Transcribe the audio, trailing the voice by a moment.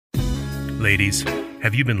Ladies,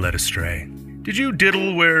 have you been led astray? Did you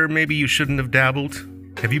diddle where maybe you shouldn't have dabbled?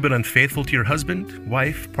 Have you been unfaithful to your husband,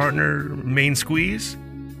 wife, partner, main squeeze?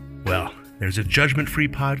 Well, there's a judgment-free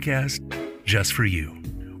podcast just for you.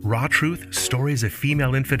 Raw Truth, Stories of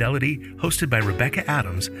Female Infidelity, hosted by Rebecca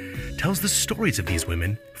Adams, tells the stories of these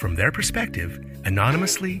women from their perspective,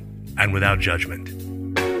 anonymously and without judgment.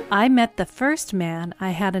 I met the first man I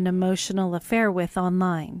had an emotional affair with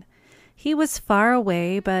online. He was far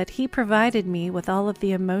away, but he provided me with all of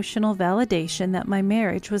the emotional validation that my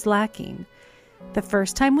marriage was lacking. The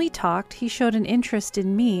first time we talked, he showed an interest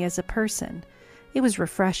in me as a person. It was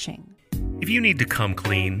refreshing. If you need to come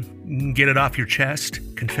clean, get it off your chest,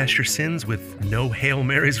 confess your sins with no Hail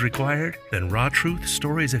Marys required, then Raw Truth,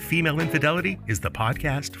 Stories of Female Infidelity is the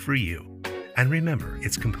podcast for you. And remember,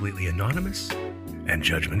 it's completely anonymous and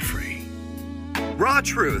judgment-free. Raw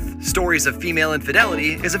Truth, Stories of Female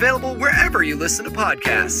Infidelity is available wherever you listen to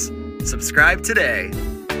podcasts. Subscribe today.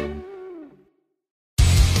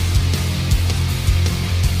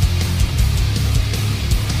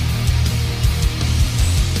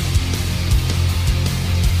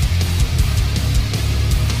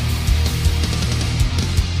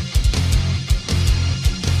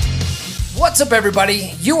 What's up,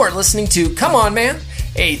 everybody? You are listening to Come On Man,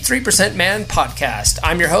 a 3% Man podcast.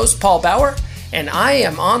 I'm your host, Paul Bauer, and I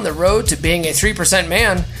am on the road to being a 3%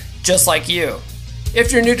 man just like you.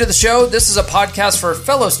 If you're new to the show, this is a podcast for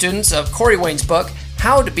fellow students of Corey Wayne's book,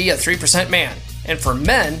 How to Be a 3% Man, and for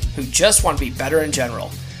men who just want to be better in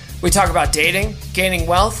general. We talk about dating, gaining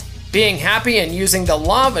wealth, being happy, and using the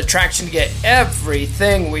law of attraction to get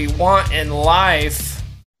everything we want in life.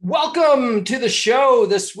 Welcome to the show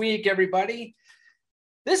this week, everybody.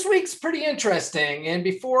 This week's pretty interesting, and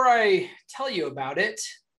before I tell you about it,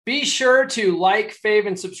 be sure to like, fave,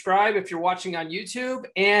 and subscribe if you're watching on YouTube,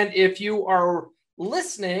 and if you are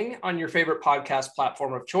listening on your favorite podcast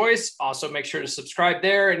platform of choice, also make sure to subscribe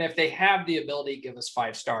there, and if they have the ability, give us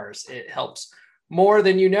 5 stars. It helps more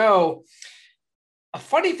than you know. A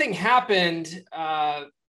funny thing happened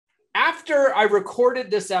after I recorded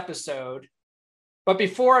this episode, but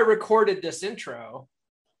before I recorded this intro,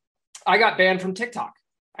 I got banned from TikTok.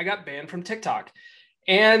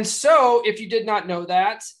 And so if you did not know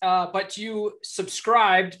that, but you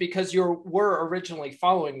subscribed because you were originally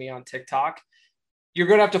following me on TikTok, you're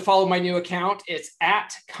going to have to follow my new account. It's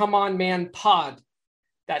at Come On Man Pod.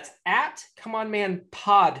 That's at Come On Man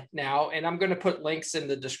Pod now. And I'm going to put links in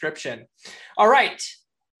the description. All right.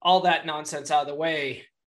 All that nonsense out of the way.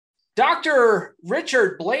 Dr.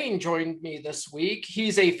 Richard Blaine joined me this week.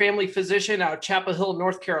 He's a family physician out of Chapel Hill,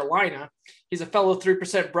 North Carolina. He's a fellow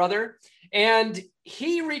 3% brother. And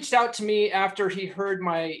he reached out to me after he heard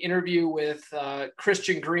my interview with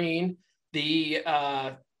Christian Green, the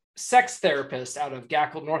sex therapist out of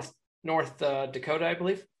Gackle, North Dakota, I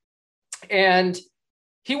believe. And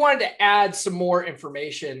he wanted to add some more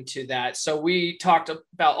information to that. So we talked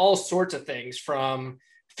about all sorts of things from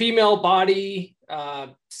female body,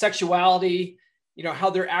 sexuality,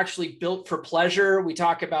 how they're actually built for pleasure. We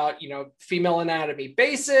talk about, female anatomy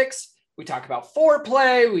basics. We talk about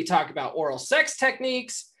foreplay. We talk about oral sex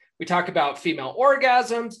techniques. We talk about female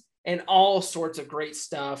orgasms and all sorts of great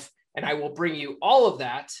stuff. And I will bring you all of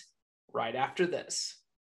that right after this.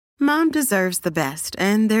 Mom deserves the best,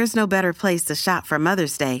 and there's no better place to shop for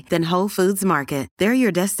Mother's Day than Whole Foods Market. They're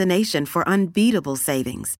your destination for unbeatable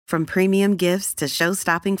savings, from premium gifts to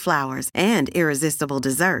show-stopping flowers and irresistible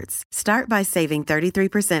desserts. Start by saving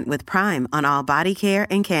 33% with Prime on all body care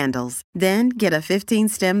and candles. Then get a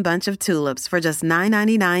 15-stem bunch of tulips for just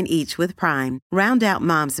 $9.99 each with Prime. Round out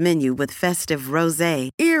Mom's menu with festive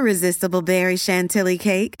rosé, irresistible berry chantilly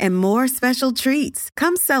cake, and more special treats.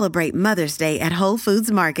 Come celebrate Mother's Day at Whole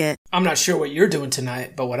Foods Market. I'm not sure what you're doing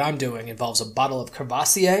tonight, but what I'm doing involves a bottle of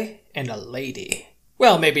Courvoisier and a lady.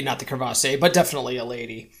 Well, maybe not the Courvoisier, but definitely a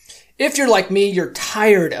lady. If you're like me, you're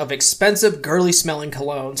tired of expensive, girly-smelling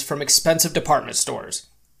colognes from expensive department stores.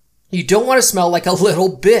 You don't want to smell like a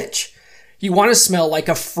little bitch. You want to smell like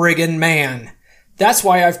a friggin' man. That's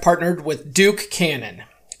why I've partnered with Duke Cannon.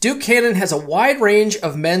 Duke Cannon has a wide range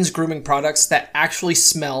of men's grooming products that actually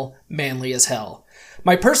smell manly as hell.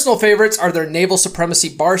 My personal favorites are their Naval Supremacy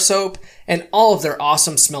bar soap and all of their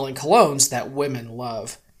awesome smelling colognes that women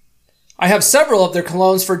love. I have several of their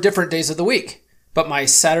colognes for different days of the week, but my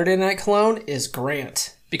Saturday night cologne is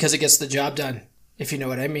Grant because it gets the job done, if you know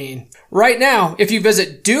what I mean. Right now, if you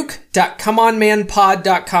visit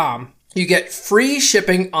duke.comeonmanpod.com, you get free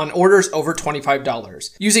shipping on orders over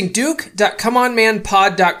 $25. Using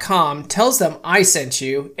duke.comeonmanpod.com tells them I sent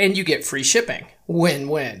you, and you get free shipping.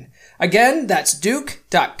 Win-win. Again, that's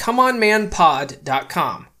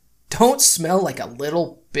duke.comeonmanpod.com. Don't smell like a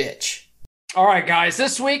little bitch. All right, guys.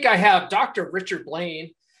 This week I have Dr. Richard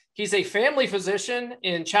Blaine. He's a family physician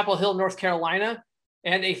in Chapel Hill, North Carolina,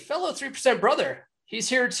 and a fellow 3% brother. He's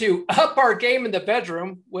here to up our game in the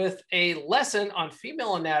bedroom with a lesson on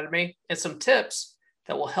female anatomy and some tips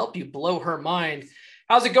that will help you blow her mind.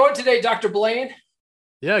 How's it going today, Dr. Blaine?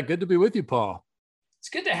 Yeah, good to be with you, Paul. It's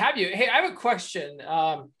good to have you. Hey, I have a question.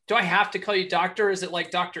 Do I have to call you doctor? Is it like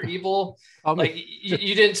Dr. Evil? Like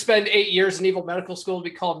you didn't spend 8 years in Evil Medical School to be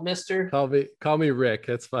called Mister? Call me Rick.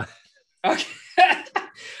 That's fine. Okay.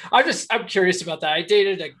 I'm curious about that. I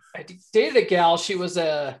dated a gal. She's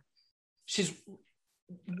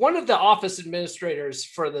one of the office administrators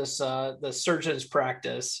for this the surgeon's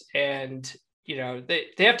practice, and they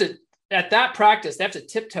have to, at that practice, they have to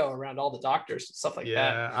tiptoe around all the doctors and stuff like that.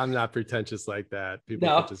 Yeah, I'm not pretentious like that. People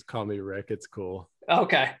can just call me Rick. It's cool.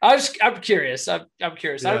 Okay. I'm curious. I'm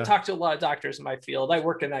curious. Yeah. I don't talk to a lot of doctors in my field. I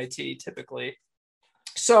work in IT typically.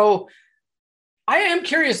 So I am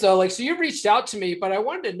curious though, so you reached out to me, but I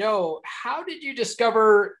wanted to know, how did you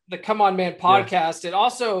discover the Come On Man podcast? And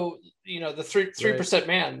also, the 3%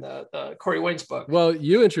 Man, the Corey Wayne's book. Well,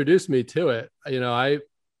 you introduced me to it.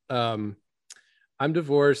 I'm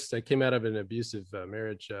divorced. I came out of an abusive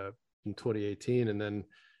marriage in 2018, and then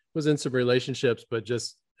was in some relationships, but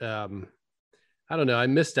just, I don't know. I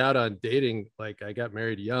missed out on dating. Like, I got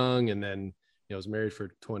married young, and then, was married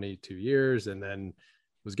for 22 years, and then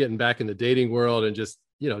was getting back in the dating world, and just,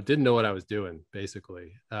 didn't know what I was doing,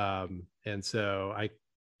 basically. And so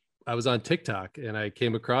I was on TikTok, and I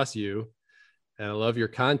came across you, and I love your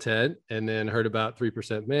content, and then heard about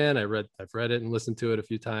 3% Man. I've read it and listened to it a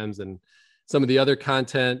few times, and some of the other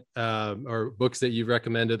content or books that you've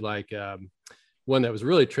recommended, like one that was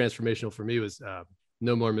really transformational for me was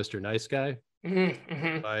No More Mr. Nice Guy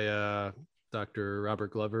by Dr.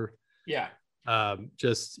 Robert Glover. Yeah.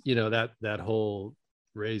 Just, that whole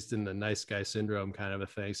raised in the nice guy syndrome kind of a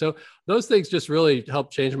thing. So those things just really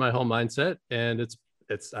helped change my whole mindset. And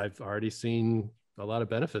I've already seen a lot of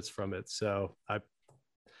benefits from it. So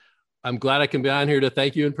I'm glad I can be on here to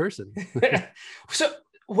thank you in person. So,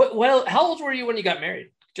 well, how old were you when you got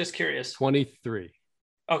married? Just curious. 23.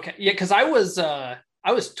 Okay. Yeah. Cause I was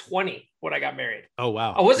 20 when I got married. Oh,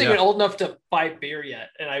 wow. I wasn't even old enough to buy beer yet.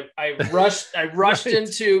 And I rushed right.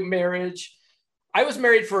 into marriage. I was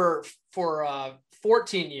married for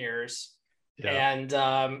 14 years. Yeah. And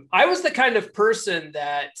I was the kind of person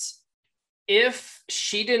that if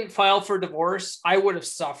she didn't file for divorce, I would have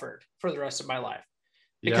suffered for the rest of my life,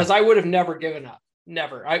 because I would have never given up.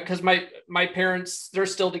 Never. Because my parents, they're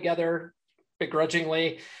still together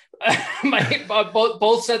begrudgingly.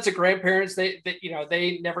 Both sets of grandparents,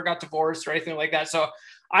 they never got divorced or anything like that. So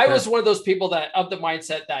I was one of those people that, of the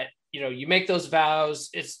mindset that, you make those vows,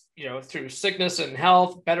 it's, through sickness and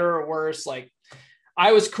health, better or worse. Like,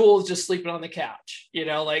 I was cool just sleeping on the couch,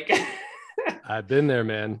 I've been there,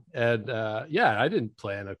 man. And I didn't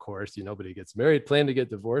plan, of course, nobody gets married, plan to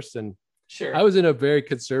get divorced. And sure, I was raised a very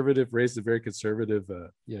conservative,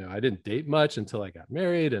 I didn't date much until I got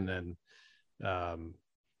married. And then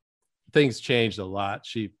things changed a lot.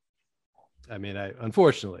 I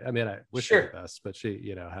wish her the best, but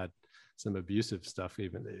she, had some abusive stuff,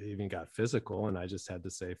 even got physical. And I just had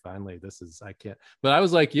to say, finally, I can't, but I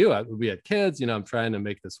was like you, we had kids, I'm trying to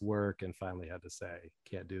make this work, and finally had to say,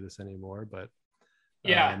 can't do this anymore. But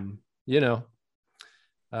I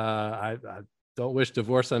don't wish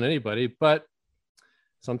divorce on anybody, but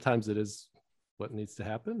sometimes it is what needs to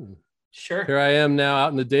happen. Sure. Here I am now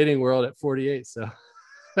out in the dating world at 48. So,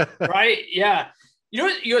 right. Yeah.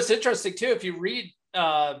 It's interesting too. If you read,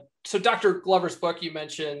 so Dr. Glover's book, you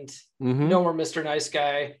mentioned No More Mr. Nice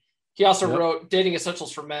Guy. He also wrote Dating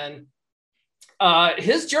Essentials for Men.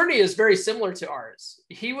 His journey is very similar to ours.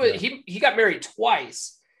 He got married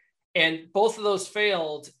twice, and both of those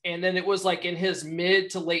failed. And then it was like in his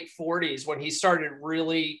mid to late 40s when he started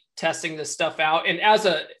really testing this stuff out. And as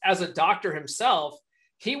a doctor himself,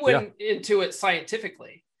 he went into it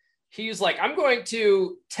scientifically. He was like, I'm going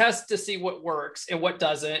to test to see what works and what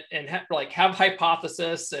doesn't, and have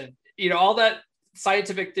hypothesis and, all that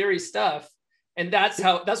scientific theory stuff. And that's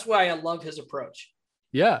why I love his approach.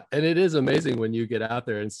 Yeah. And it is amazing when you get out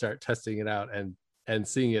there and start testing it out and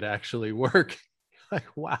seeing it actually work. Like,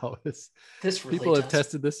 wow, this really people have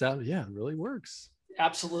tested this out. Yeah, it really works.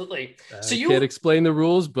 Absolutely. So you can't explain the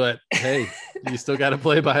rules, but hey, you still got to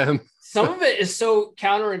play by them. Some of it is so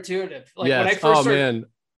counterintuitive. Like yes. when I first man,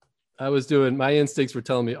 my instincts were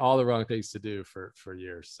telling me all the wrong things to do for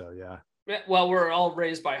years. So yeah. Well, we're all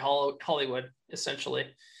raised by Hollywood, essentially.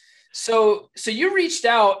 So you reached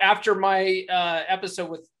out after my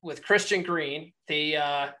episode with Christian Green,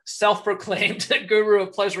 the self-proclaimed guru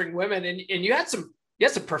of pleasuring women, and you had some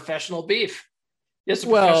professional beef. You had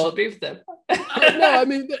some professional beef with them. No, I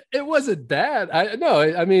mean, it wasn't bad.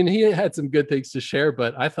 I mean, he had some good things to share,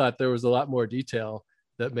 but I thought there was a lot more detail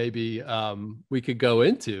that maybe we could go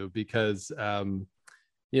into because,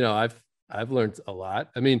 I've learned a lot.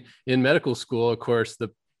 I mean, in medical school, of course,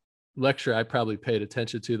 the lecture I probably paid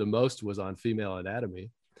attention to the most was on female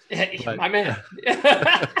anatomy. But, my man.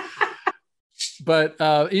 But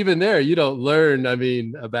even there, you don't learn,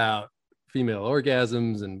 about female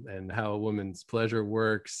orgasms and how a woman's pleasure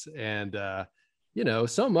works. And,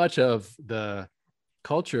 so much of the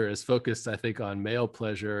culture is focused, I think, on male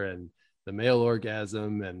pleasure and the male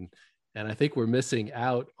orgasm. And I think we're missing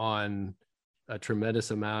out on a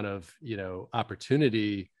tremendous amount of,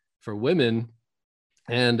 opportunity for women.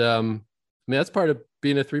 And that's part of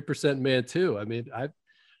being a 3% man too. I mean, I've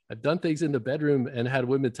done things in the bedroom and had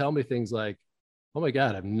women tell me things like, "Oh my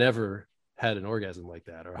God, I've never had an orgasm like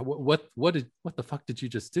that," or what the fuck did you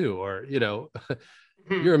just do? Or,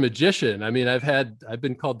 you're a magician. I mean, I've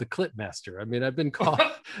been called the clit master. I mean, I've been called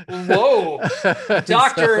whoa,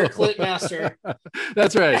 Dr. Clit Master.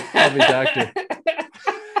 That's right. Call me doctor.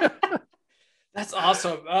 That's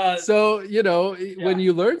awesome. When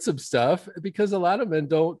you learn some stuff, because a lot of men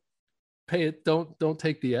don't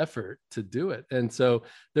take the effort to do it. And so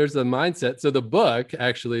there's a mindset. So the book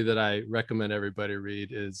actually that I recommend everybody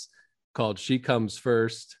read is called She Comes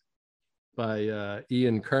First by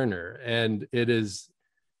Ian Kerner. And it is,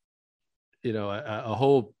 a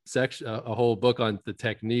whole section, a whole book on the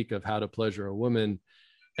technique of how to pleasure a woman.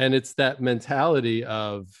 And it's that mentality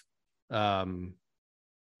of,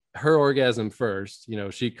 her orgasm first,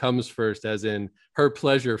 she comes first, as in her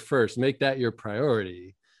pleasure first, make that your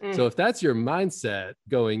priority. So if that's your mindset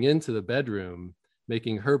going into the bedroom,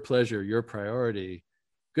 making her pleasure your priority,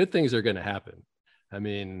 good things are going to happen. I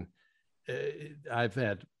mean, I've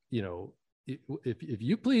had, if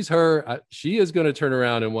you please her, she is going to turn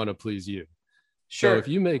around and want to please you. Sure. So if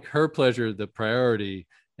you make her pleasure the priority,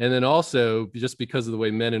 and then also just because of the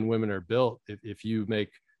way men and women are built, if you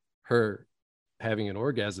make her having an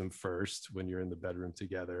orgasm first when you're in the bedroom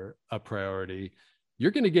together a priority, you're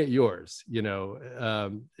going to get yours.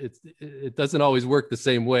 It doesn't always work the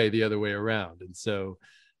same way the other way around. And so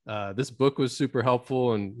this book was super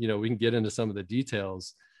helpful, and we can get into some of the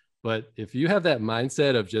details, but if you have that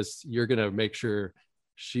mindset of just, you're going to make sure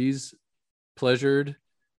she's pleasured,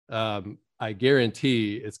 I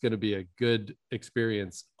guarantee it's going to be a good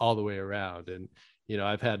experience all the way around. And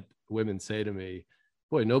I've had women say to me,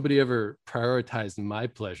 "Boy, nobody ever prioritized my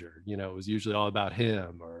pleasure. It was usually all about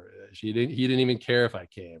him, or he didn't even care if I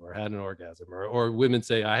came or had an orgasm," or women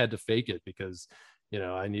say, "I had to fake it because,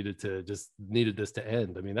 I needed this to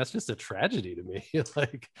end." I mean, that's just a tragedy to me.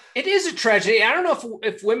 Like, it is a tragedy. I don't know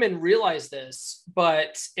if women realize this,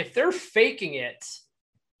 but if they're faking it,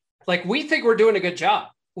 like, we think we're doing a good job.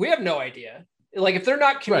 We have no idea. Like, if they're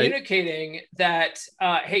not communicating that,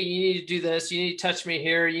 hey, you need to do this, you need to touch me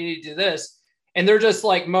here, you need to do this, and they're just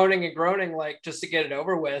like moaning and groaning, like, just to get it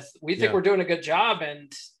over with, we think we're doing a good job,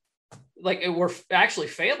 and like, we're actually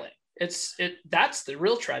failing. That's the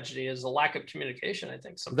real tragedy, is a lack of communication, I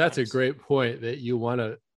think. Sometimes. That's a great point, that you want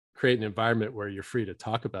to create an environment where you're free to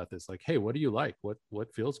talk about this. Like, hey, what do you like?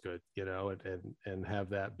 What feels good? And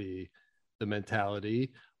have that be the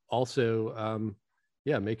mentality. Also,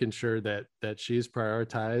 making sure that she's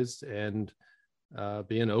prioritized, and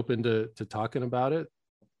being open to talking about it,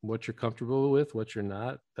 what you're comfortable with, what you're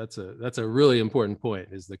not. That's a really important point,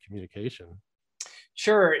 is the communication.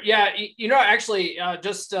 Sure. Yeah. Actually,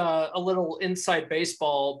 just a little inside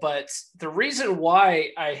baseball, but the reason why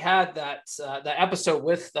I had that episode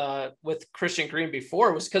with Christian Green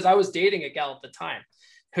before was because I was dating a gal at the time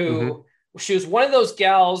who she was one of those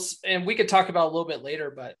gals, and we could talk about a little bit later,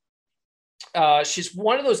 but she's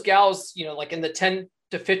one of those gals, like in the 10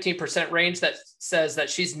 to 15% range, that says that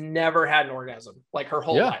she's never had an orgasm, like, her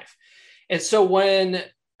whole life. And so when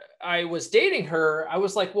I was dating her, I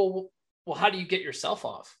was like, well, how do you get yourself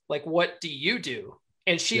off? Like, what do you do?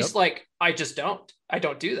 And she's like, I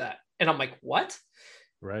don't do that. And I'm like, what?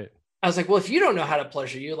 Right. I was like, well, if you don't know how to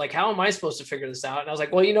pleasure you, like, how am I supposed to figure this out? And I was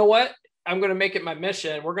like, well, you know what? I'm going to make it my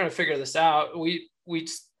mission. We're going to figure this out. We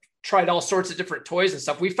tried all sorts of different toys and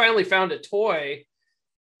stuff. We finally found a toy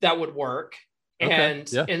that would work. And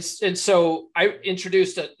so I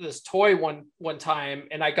introduced this toy one time,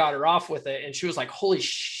 and I got her off with it, and she was like, holy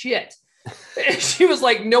shit. She was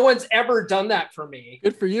like, no one's ever done that for me.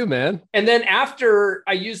 Good for you, man. And then after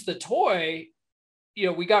I used the toy,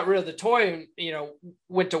 we got rid of the toy and,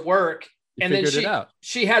 went to work. And then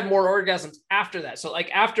she had more orgasms after that. So like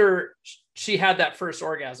after she had that first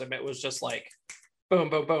orgasm, it was just like boom,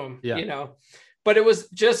 boom, boom, but it was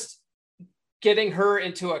just getting her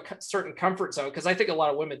into a certain comfort zone. Cause I think a lot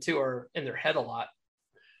of women too are in their head a lot,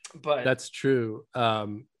 but that's true.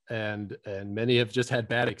 And many have just had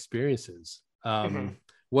bad experiences.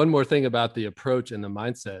 One more thing about the approach and the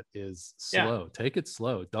mindset is slow. Take it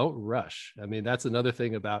slow. Don't rush. I mean, that's another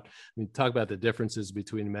thing talk about the differences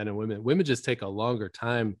between men and women. Women just take a longer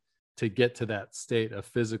time to get to that state of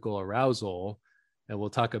physical arousal. And we'll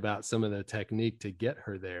talk about some of the technique to get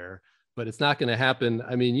her there, but it's not going to happen.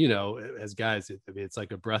 I mean, as guys, it's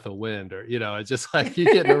like a breath of wind, or, it's just like you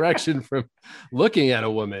get an erection from looking at a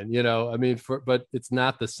woman, but it's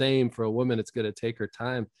not the same for a woman. It's going to take her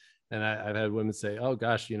time. And I've had women say, oh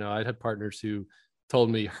gosh, I had partners who told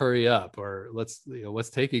me, hurry up, or what's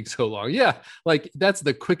taking so long? Yeah. Like that's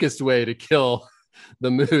the quickest way to kill the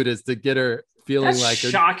mood, is to get her feeling that's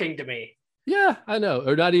shocking to me. Yeah, I know.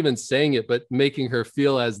 Or not even saying it, but making her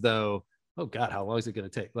feel as though, oh God, how long is it going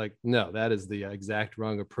to take? Like, no, that is the exact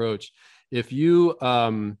wrong approach. If you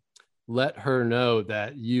let her know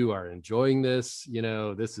that you are enjoying this,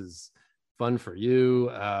 this is fun for you.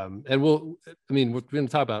 And we're going to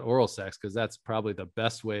talk about oral sex, because that's probably the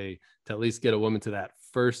best way to at least get a woman to that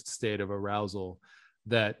first state of arousal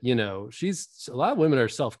that, a lot of women are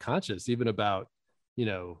self-conscious even about,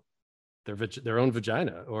 their own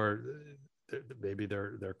vagina, or maybe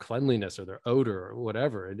their cleanliness or their odor or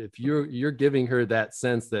whatever. And if you're giving her that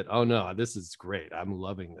sense that, oh no, this is great, I'm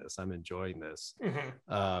loving this, I'm enjoying this.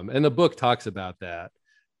 And the book talks about that.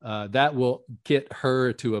 That will get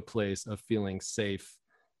her to a place of feeling safe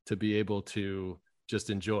to be able to just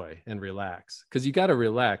enjoy and relax. Because you got to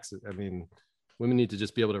relax. I mean, women need to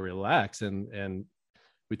just be able to relax. And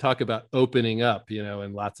we talk about opening up,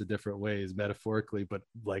 in lots of different ways, metaphorically, but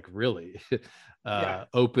like really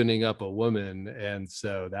opening up a woman. And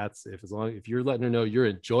so that's if you're letting her know you're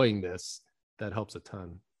enjoying this, that helps a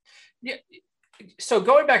ton. Yeah. So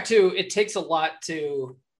going back to, it takes a lot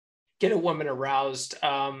to get a woman aroused.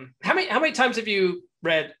 How many times have you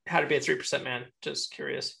read How to Be a 3% Man? Just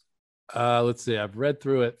curious. Let's see. I've read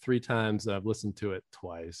through it 3 times. I've listened to it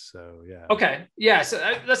twice. So yeah. Okay. Yeah. So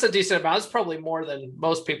that's a decent amount. It's probably more than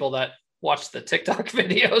most people that watch the TikTok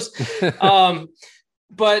videos.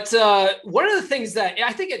 But one of the things that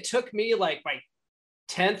I think it took me like my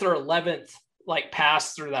 10th or 11th like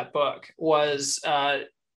pass through that book was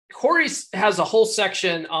Corey has a whole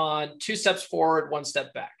section on 2 steps forward, 1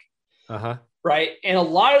 step back. Right. And a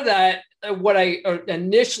lot of that, what I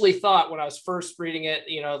initially thought when I was first reading it,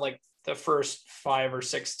 like the first 5 or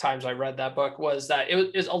 6 times I read that book, was that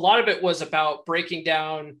a lot of it was about breaking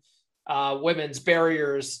down women's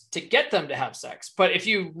barriers to get them to have sex. But if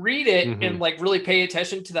you read it and like really pay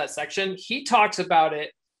attention to that section, he talks about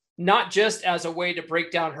it not just as a way to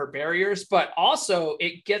break down her barriers, but also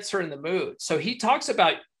it gets her in the mood. So he talks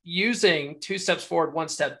about using 2 steps forward, 1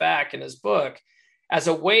 step back in his book as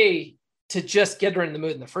a way to just get her in the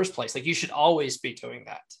mood in the first place. Like you should always be doing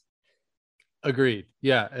that. Agreed.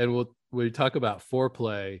 Yeah. And when we talk about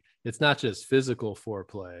foreplay, it's not just physical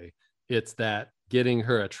foreplay. It's that getting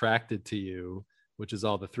her attracted to you, which is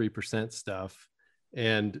all the 3% stuff,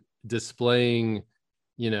 and displaying,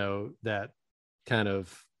 that kind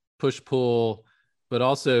of push-pull, but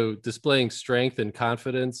also displaying strength and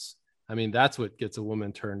confidence. I mean, that's what gets a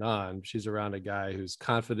woman turned on. She's around a guy who's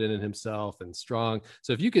confident in himself and strong.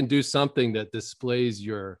 So if you can do something that displays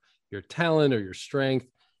your talent or your strength,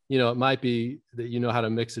 it might be that you know how to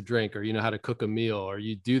mix a drink, or you know how to cook a meal, or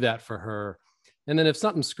you do that for her. And then if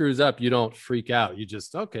something screws up, you don't freak out. You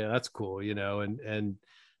just, okay, that's cool, and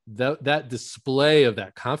that display of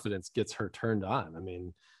that confidence gets her turned on. I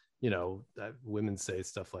mean, that women say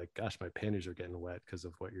stuff like, gosh, my panties are getting wet because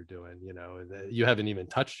of what you're doing, and you haven't even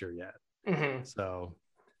touched her yet. So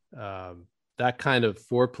that kind of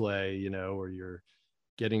foreplay, where you're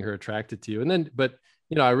getting her attracted to you. And then, but,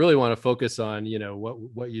 I really want to focus on,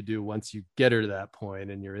 what you do once you get her to that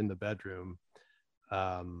point and you're in the bedroom.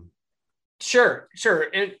 Sure.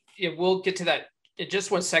 And we'll get to that in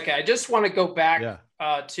just 1 second. I just want to go back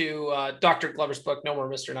to Dr. Glover's book, No More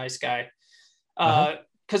Mr. Nice Guy.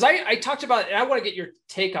 Because I talked about it, and I want to get your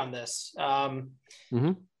take on this.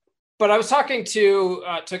 But I was talking to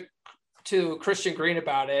Christian Green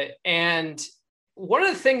about it, and one of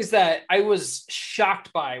the things that I was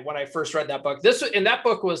shocked by when I first read that book, that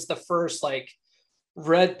book was the first like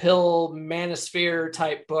red pill manosphere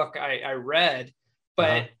type book I read,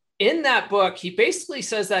 but in that book, he basically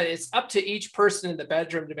says that it's up to each person in the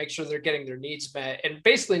bedroom to make sure they're getting their needs met and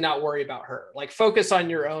basically not worry about her. Like focus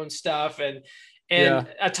on your own stuff. And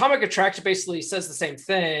Atomic Attraction basically says the same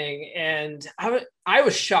thing. And I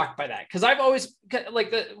was shocked by that because I've always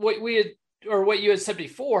like what you had said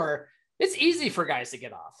before. It's easy for guys to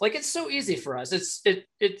get off. Like it's so easy for us. It's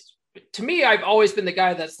to me, I've always been the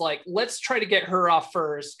guy that's like, let's try to get her off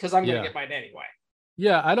first because I'm going to get mine anyway.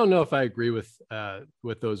 Yeah, I don't know if I agree with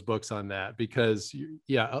those books on that because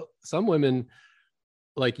some women,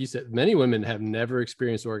 like you said, many women have never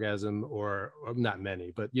experienced orgasm, or not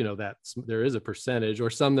many, but you know that there is a percentage, or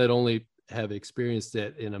some that only have experienced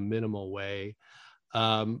it in a minimal way,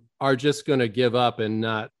 are just going to give up and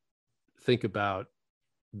not think about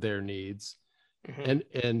their needs.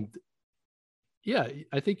 And yeah,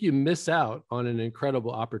 I think you miss out on an incredible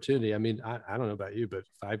opportunity. I mean, I don't know about you, but if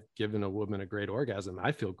I've given a woman a great orgasm,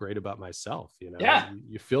 I feel great about myself. You know,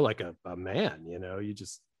 you feel like a man, you know, you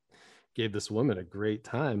just gave this woman a great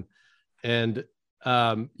time, and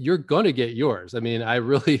you're going to get yours. I mean, I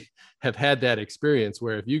really have had that experience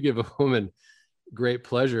where if you give a woman great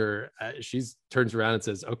pleasure, she turns around and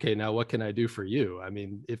says, okay, now what can I do for you? I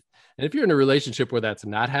mean, if you're in a relationship where that's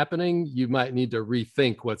not happening, you might need to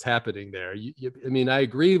rethink what's happening there. I mean, I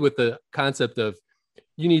agree with the concept of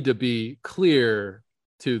you need to be clear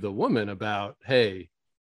to the woman about, hey,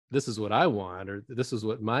 this is what I want, or this is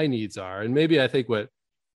what my needs are. And maybe I think what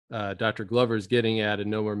Dr. Glover is getting at in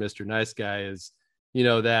No More Mr. Nice Guy is, you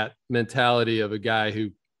know, that mentality of a guy who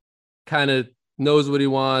kind of knows what he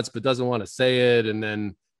wants, but doesn't want to say it. And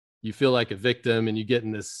then you feel like a victim and you get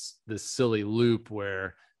in this silly loop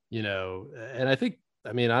where, you know, and I think,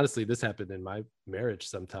 I mean, honestly, this happened in my marriage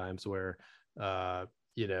sometimes where,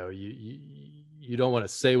 you know, you don't want to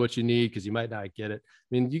say what you need because you might not get it. I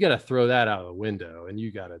mean, you got to throw that out of the window and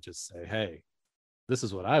you got to just say, hey, this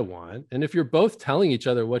is what I want. And if you're both telling each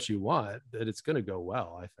other what you want, that it's going to go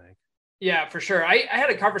well, I think. Yeah, for sure. I had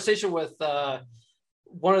a conversation with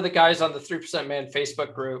one of the guys on the 3% Man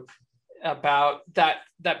Facebook group about that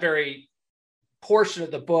very portion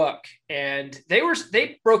of the book, and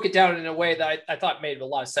they broke it down in a way that I thought made a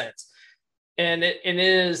lot of sense. And it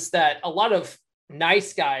is that a lot of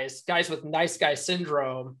nice guys with nice guy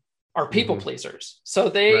syndrome are people pleasers. So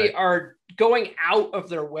they are going out of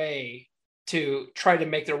their way to try to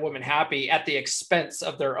make their woman happy at the expense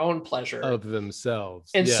of their own pleasure of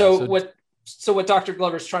themselves. And so what Dr.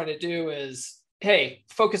 Glover's trying to do is, hey,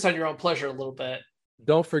 focus on your own pleasure a little bit.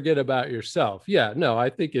 Don't forget about yourself. Yeah, no, I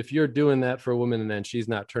think if you're doing that for a woman and then she's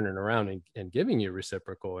not turning around and giving you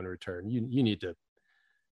reciprocal in return, you need to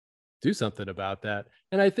do something about that.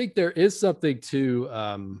 And I think there is something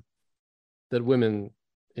to that women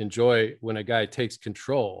enjoy when a guy takes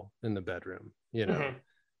control in the bedroom, you know,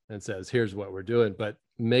 and says, here's what we're doing, but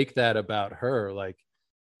make that about her. Like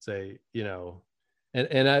say, you know,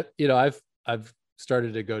 and I, you know, I've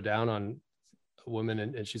started to go down on woman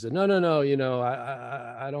and she said, no, you know,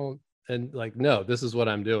 I don't, and like, no, this is what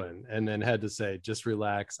I'm doing. And then had to say, just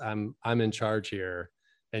relax. I'm in charge here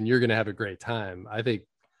and you're going to have a great time. I think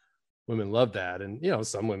women love that. And, you know,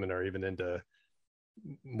 some women are even into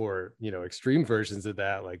more, you know, extreme versions of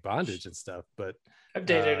that, like bondage and stuff, but I've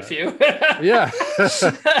dated a few. Yeah.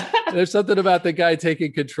 There's something about the guy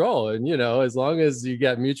taking control, and, you know, as long as you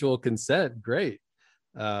get mutual consent, great.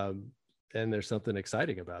 And there's something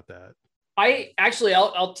exciting about that.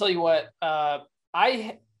 I'll tell you what,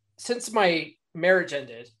 since my marriage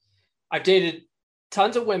ended, I've dated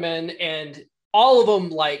tons of women and all of them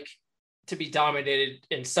like to be dominated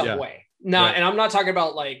in some way. And I'm not talking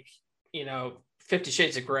about like, you know, 50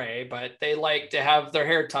 Shades of Grey, but they like to have their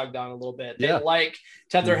hair tugged on a little bit. They like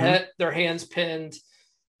to have their hands pinned.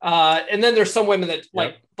 And then there's some women that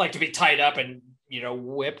like to be tied up and, you know,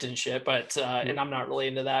 whipped and shit, but, and I'm not really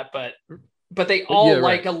into that, but they all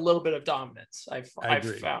like a little bit of dominance. I've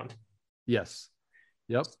found. Yes.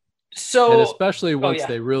 Yep. So, and especially once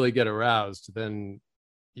they really get aroused, then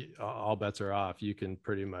all bets are off. You can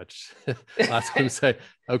pretty much ask them, say,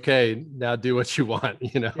 okay, now do what you want,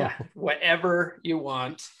 you know, whatever you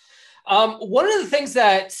want. One of the things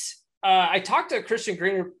that I talked to Christian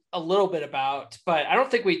Greener a little bit about, but I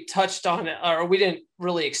don't think we touched on it, or we didn't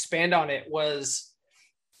really expand on it, was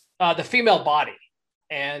the female body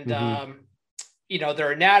and, you know,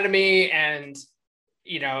 their anatomy and,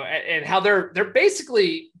 you know, and how they're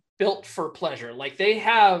basically built for pleasure. Like they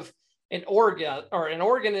have an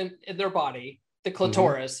organ in their body, the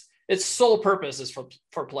clitoris. Its sole purpose is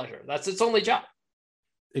for pleasure. That's its only job.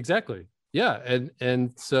 Exactly. Yeah.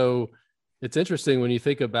 And so it's interesting when you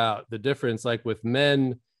think about the difference, like with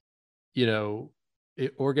men, you know,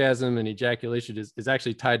 orgasm and ejaculation is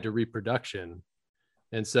actually tied to reproduction.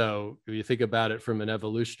 And so if you think about it from an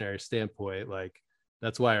evolutionary standpoint, like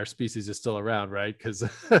that's why our species is still around, right? Because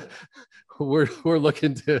we're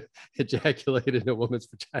looking to ejaculate in a woman's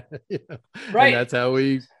vagina, Right? And that's how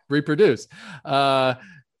we reproduce,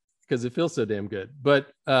 because it feels so damn good.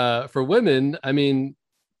 But for women, I mean,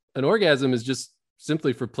 an orgasm is just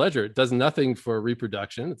simply for pleasure. It does nothing for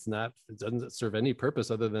reproduction. It doesn't serve any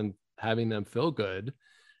purpose other than having them feel good.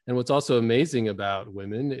 And what's also amazing about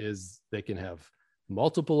women is they can have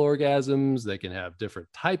multiple orgasms. They can have different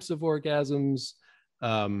types of orgasms.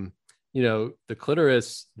 The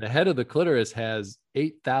clitoris, the head of the clitoris has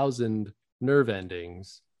 8,000 nerve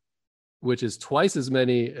endings, which is twice as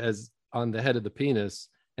many as on the head of the penis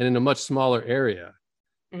and in a much smaller area.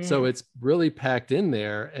 So it's really packed in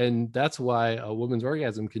there. And that's why a woman's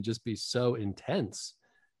orgasm can just be so intense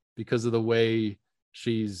because of the way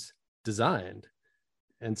she's designed.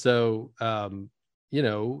 And so,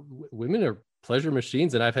 women are pleasure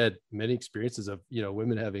machines. And I've had many experiences of,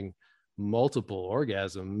 women having multiple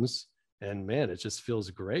orgasms, and man, it just feels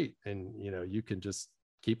great. And, you can just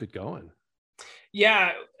keep it going.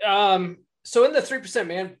 Yeah. So in the 3%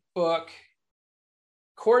 Man book,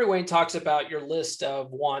 Corey Wayne talks about your list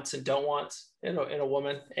of wants and don't wants in a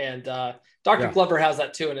woman. And Dr. Glover has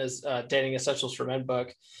that too in his Dating Essentials for Men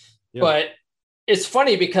book. Yeah. But it's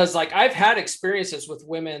funny because like I've had experiences with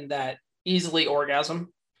women that easily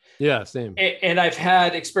orgasm. Yeah, same. And I've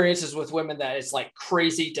had experiences with women that it's like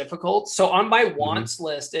crazy difficult. So on my wants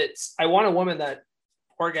list, I want a woman that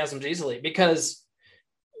orgasms easily because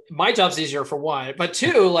my job's easier for one, but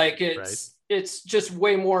two, like it's just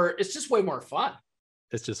way more fun.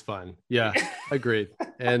 It's just fun. Yeah, agreed.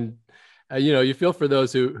 And, you feel for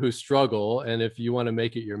those who struggle. And if you want to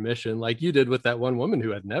make it your mission, like you did with that one woman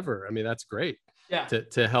who had never, I mean, that's great. Yeah.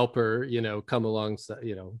 To help her, come along,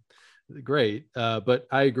 great. But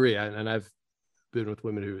I agree. And I've been with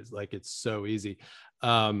women who is like, it's so easy.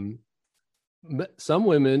 Some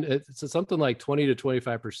women, it's something like 20 to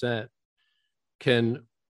 25% can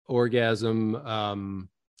orgasm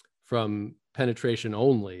from penetration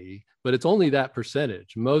only, but it's only that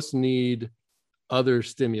percentage. Most need other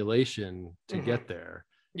stimulation to get there.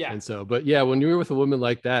 Yeah. And so, but yeah, when you're with a woman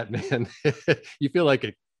like that, man, you feel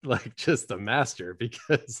like just a master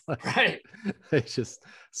because it's just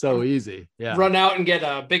so easy. Yeah. Run out and get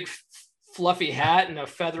a big fluffy hat and a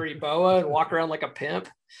feathery boa and walk around like a pimp.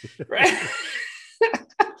 Right.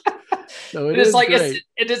 So it's like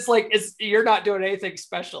you're not doing anything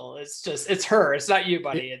special. It's her. It's not you,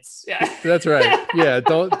 buddy. It's That's right. Yeah.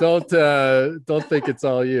 Don't think it's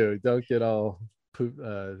all you. Don't get all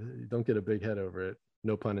don't get a big head over it.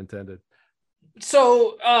 No pun intended.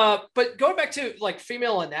 So, but going back to like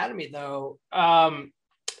female anatomy though.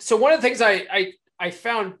 So one of the things I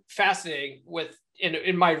found fascinating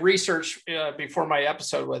in my research before my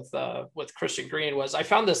episode with Christian Green was I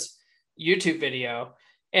found this YouTube video.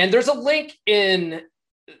 And there's a link in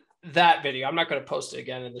that video. I'm not going to post it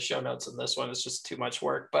again in the show notes in this one. It's just too much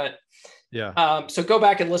work. But yeah. So go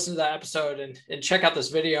back and listen to that episode and check out this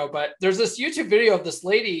video. But there's this YouTube video of this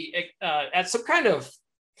lady at some kind of,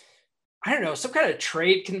 some kind of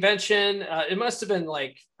trade convention. It must have been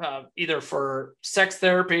like either for sex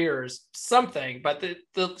therapy or something. But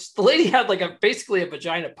the lady had like basically a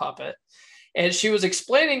vagina puppet. And she was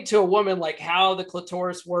explaining to a woman like how the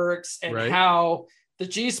clitoris works and how the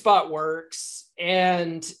G-spot works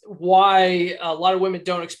and why a lot of women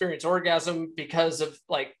don't experience orgasm because of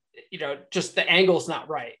like, just the angle's not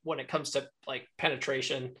right when it comes to like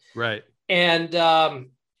penetration. Right. And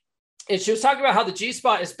she was talking about how the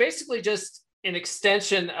G-spot is basically just an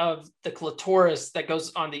extension of the clitoris that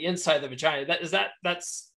goes on the inside of the vagina.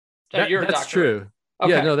 That's your doctor. That's true.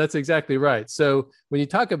 Okay. Yeah, no, that's exactly right. So when you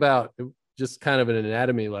talk about just kind of an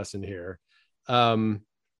anatomy lesson here,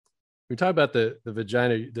 we talk about the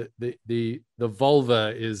vagina, the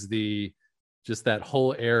vulva is just that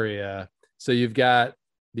whole area. So you've got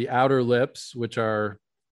the outer lips, which are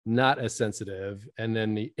not as sensitive, and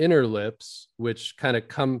then the inner lips, which kind of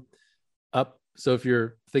come up. So if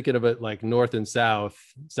you're thinking of it like north and south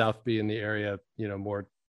being the area, more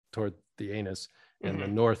toward the anus, and the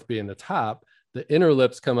north being the top, the inner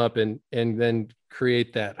lips come up and then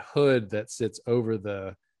create that hood that sits over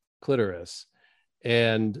the clitoris.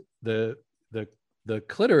 And the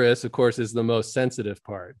clitoris, of course, is the most sensitive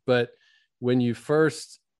part, but when you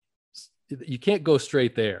can't go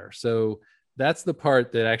straight there. So that's the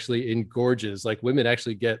part that actually engorges. Like women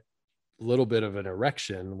actually get a little bit of an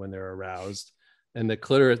erection when they're aroused, and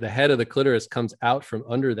the head of the clitoris comes out from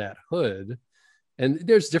under that hood. And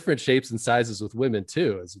there's different shapes and sizes with women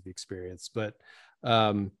too, as we've experienced, but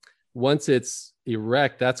Once it's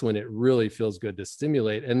erect, that's when it really feels good to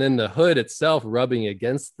stimulate. And then the hood itself rubbing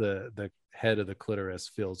against the head of the clitoris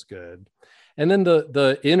feels good. And then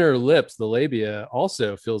the inner lips, the labia,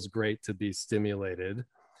 also feels great to be stimulated.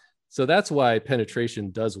 So that's why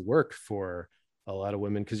penetration does work for a lot of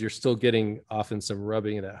women, because you're still getting often some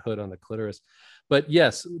rubbing of that hood on the clitoris. But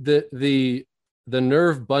yes, the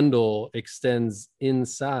nerve bundle extends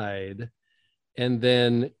inside, and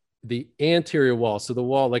then the anterior wall. So the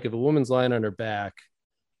wall, like if a woman's lying on her back,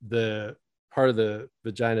 the part of the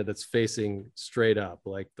vagina that's facing straight up,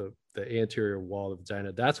 like the anterior wall of the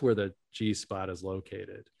vagina, that's where the G-spot is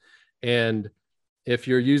located. And if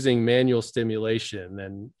you're using manual stimulation,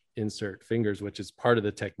 then insert fingers, which is part of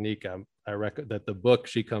the technique I reckon that the book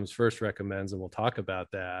She Comes First recommends, and we'll talk about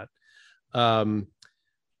that.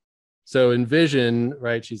 So envision,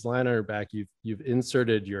 right, she's lying on her back, you've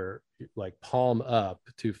inserted your like palm up,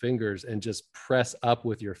 2 fingers, and just press up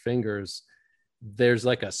with your fingers. There's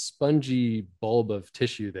like a spongy bulb of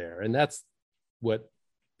tissue there, and that's what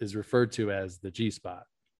is referred to as the G-spot.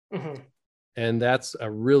 Mm-hmm. And that's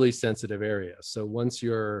a really sensitive area. So once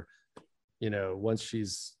she's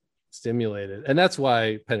stimulated, and that's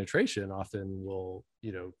why penetration often will,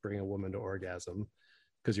 bring a woman to orgasm,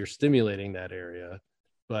 because you're stimulating that area.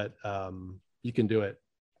 But you can do it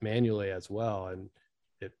manually as well. And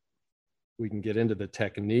we can get into the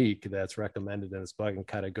technique that's recommended in this book and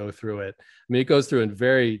kind of go through it. I mean, it goes through in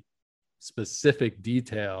very specific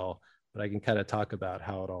detail, but I can kind of talk about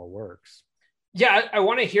how it all works. Yeah, I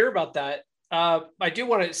want to hear about that. I do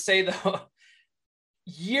want to say though,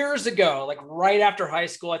 years ago, like right after high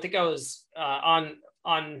school, I think I was on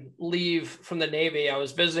leave from the Navy. I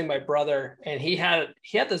was visiting my brother, and he had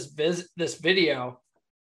this video,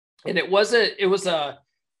 and it was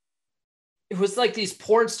like these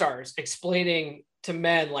porn stars explaining to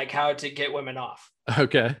men like how to get women off.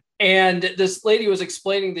 Okay. And this lady was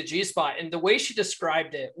explaining the G-spot, and the way she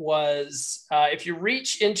described it was if you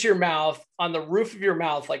reach into your mouth, on the roof of your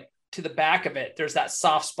mouth, like to the back of it, there's that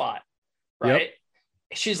soft spot, right? Yep.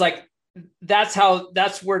 She's like, that's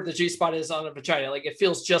where the G-spot is on a vagina. Like it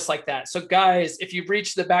feels just like that. So guys, if you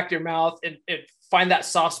reach the back of your mouth and find that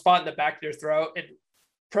soft spot in the back of your throat and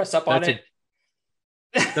press up on it.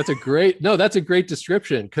 That's a great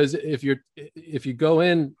description. Cause if you go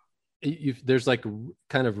in, there's like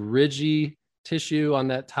kind of ridgy tissue on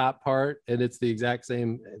that top part, and it's the exact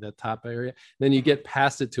same, the top area. Then you get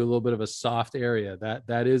past it to a little bit of a soft area.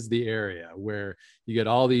 That is the area where you get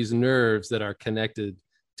all these nerves that are connected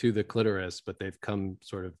to the clitoris, but they've come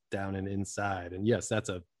sort of down and inside. And yes,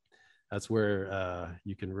 that's where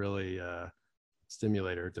you can really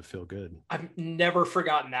stimulate her to feel good. I've never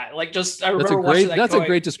forgotten that. Like, just I remember watching that. That's a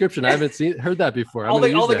great description. I haven't heard that before. All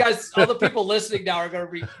the people listening now are going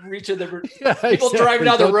to be reaching the people driving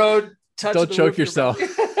down the road. Don't choke yourself.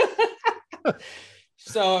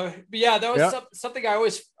 So, but yeah, that was something I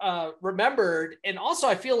always remembered. And also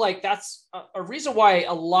I feel like that's a reason why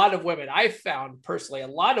a lot of women, I've found personally, a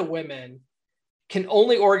lot of women can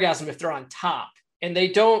only orgasm if they're on top, and they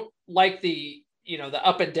don't like the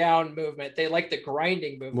up and down movement. They like the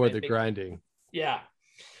grinding movement. More the grinding. Yeah.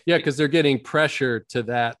 Yeah. Cause they're getting pressure to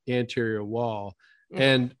that anterior wall.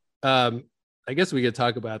 Mm-hmm. And I guess we could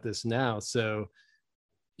talk about this now. So,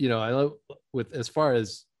 I love as far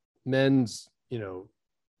as men's,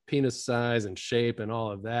 penis size and shape and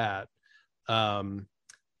all of that.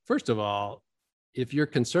 First of all, if you're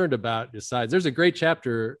concerned about the size, there's a great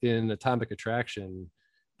chapter in Atomic Attraction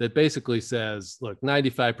that basically says, look,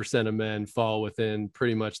 95% of men fall within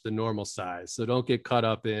pretty much the normal size. So don't get caught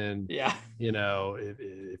up in,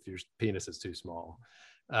 if your penis is too small.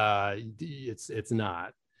 It's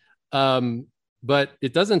not. But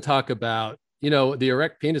it doesn't talk about, the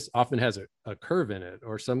erect penis often has a curve in it,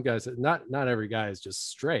 or some guys, not every guy is just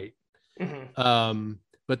straight. Mm-hmm.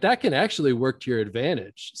 But that can actually work to your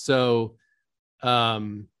advantage. So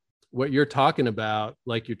what you're talking about,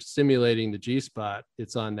 like you're stimulating the G-spot,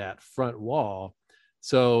 it's on that front wall.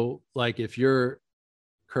 So like if you're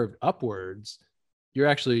curved upwards, you're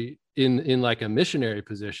actually in like a missionary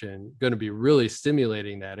position going to be really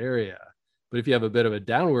stimulating that area. But if you have a bit of a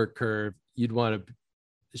downward curve,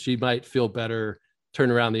 she might feel better turn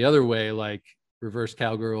around the other way, like reverse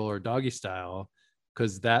cowgirl or doggy style,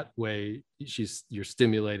 because that way you're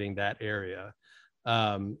stimulating that area.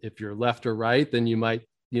 If you're left or right, then you might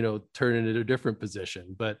turn into a different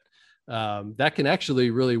position, but that can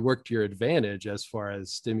actually really work to your advantage as far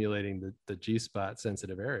as stimulating the G-spot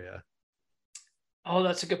sensitive area. Oh,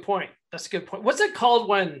 that's a good point. What's it called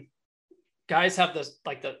when guys have this,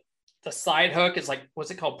 like the the side hook is like,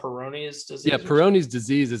 what's it called? Peyronie's disease? Yeah, Peyronie's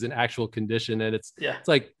disease is an actual condition, and it's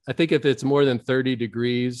like, I think if it's more than 30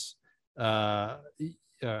 degrees, it's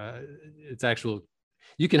actual.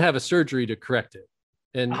 You can have a surgery to correct it.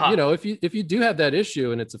 And you know, if you do have that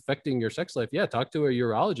issue and it's affecting your sex life, talk to a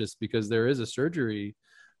urologist, because there is a surgery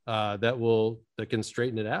that can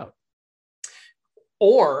straighten it out.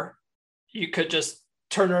 Or you could just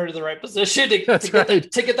turn her to the right position to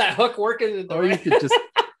get that hook working. Or you could just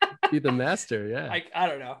be the master. Yeah. I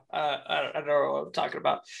don't know. I don't know what I'm talking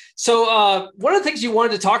about. So one of the things you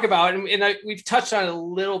wanted to talk about, and we've touched on it a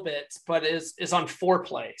little bit, but is on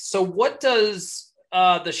foreplay. So what does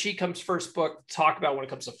the She Comes First book talk about when it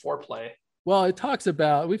comes to foreplay? Well, we've talked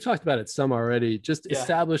about it some already, just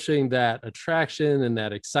establishing that attraction and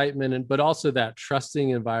that excitement, but also that trusting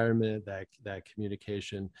environment, that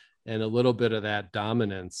communication, and a little bit of that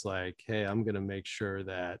dominance, like, hey, I'm going to make sure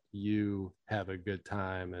that you have a good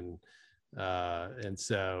time. And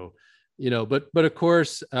so, but of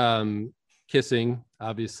course, kissing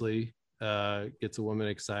obviously gets a woman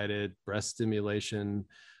excited, breast stimulation,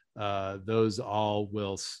 those all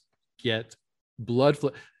will get blood flow.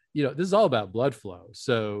 This is all about blood flow.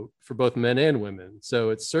 So for both men and women, so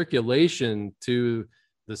it's circulation to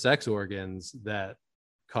the sex organs that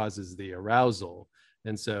causes the arousal.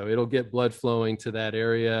 And so it'll get blood flowing to that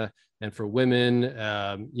area. And for women,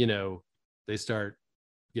 they start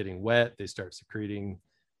getting wet, they start secreting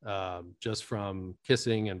just from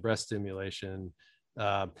kissing and breast stimulation.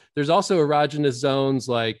 There's also erogenous zones,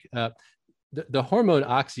 like the hormone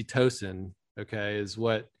oxytocin, is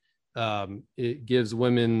what it gives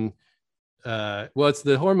women. It's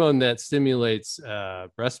the hormone that stimulates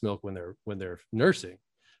breast milk when they're nursing,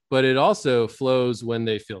 but it also flows when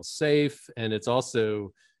they feel safe, and it's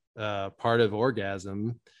also part of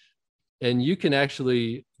orgasm. And you can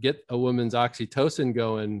actually get a woman's oxytocin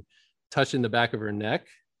going, touching the back of her neck,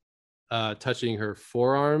 touching her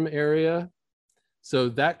forearm area. So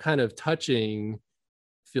that kind of touching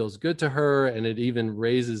feels good to her, and it even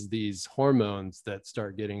raises these hormones that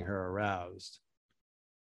start getting her aroused.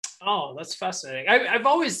 Oh, that's fascinating. I've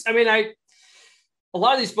always, a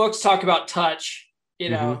lot of these books talk about touch,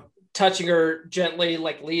 touching her gently,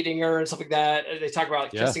 like leading her and stuff like that. They talk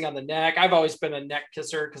about kissing on the neck. I've always been a neck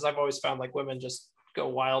kisser because I've always found like women just go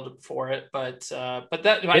wild for it. But I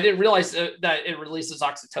didn't realize that it releases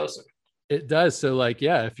oxytocin. It does. So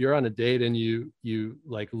if you're on a date and you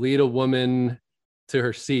like lead a woman to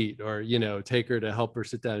her seat, or take her to help her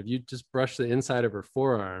sit down, if you just brush the inside of her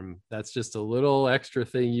forearm, that's just a little extra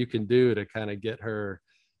thing you can do to kind of get her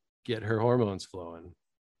hormones flowing.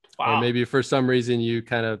 Wow. Or maybe for some reason you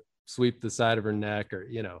kind of sweep the side of her neck, or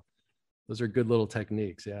those are good little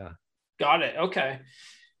techniques. Got it. Okay.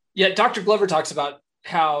 Dr. Glover talks about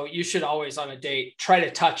how you should always on a date try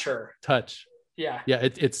to touch her.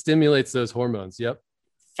 It stimulates those hormones. Yep.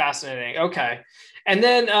 Fascinating. Okay. And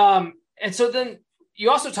then and so then you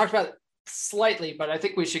also talked about it slightly, but I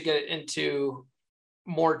think we should get into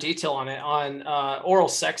more detail on it, on oral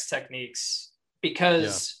sex techniques,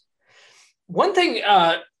 because one thing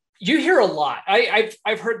you hear a lot,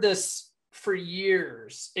 I've heard this for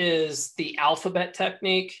years, is the alphabet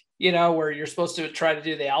technique, where you're supposed to try to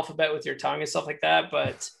do the alphabet with your tongue and stuff like that.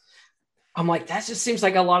 But I'm like, that just seems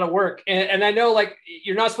like a lot of work. And I know, like,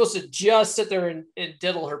 you're not supposed to just sit there and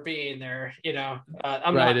diddle her being there,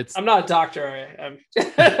 I'm not a doctor.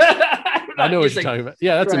 I know what you're talking about.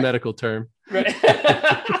 Yeah, that's a medical term. Right.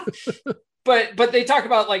 but they talk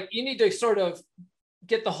about, like, you need to sort of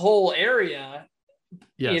get the whole area,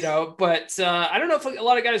 but I don't know if a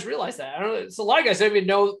lot of guys realize that. I don't know. It's a lot of guys don't even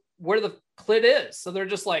know where the clit is. So they're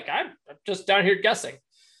just like, I'm just down here guessing.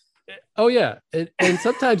 Oh yeah. And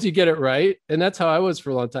sometimes you get it right. And that's how I was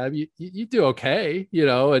for a long time. You do okay,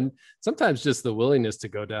 and sometimes just the willingness to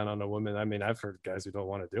go down on a woman. I've heard guys who don't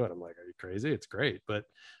want to do it. I'm like, are you crazy? It's great. But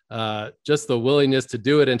just the willingness to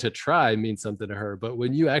do it and to try means something to her. But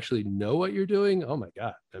when you actually know what you're doing, oh my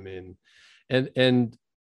God.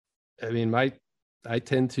 I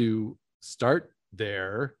tend to start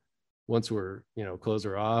there once we're, clothes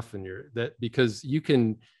are off, and because you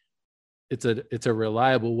can, it's a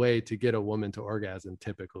reliable way to get a woman to orgasm,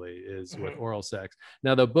 typically, is with oral sex.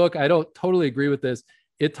 Now, the book, I don't totally agree with this.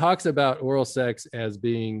 It talks about oral sex as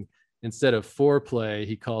being, instead of foreplay,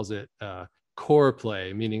 he calls it core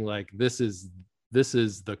play, meaning like this is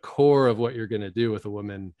the core of what you're going to do with a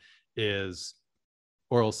woman is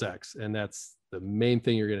oral sex. And that's the main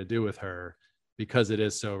thing you're going to do with her, because it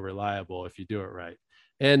is so reliable if you do it right.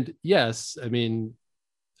 And yes,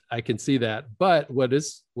 I can see that. But what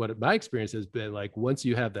my experience has been, like, once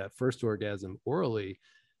you have that first orgasm orally,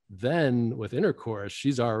 then with intercourse,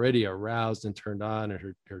 she's already aroused and turned on,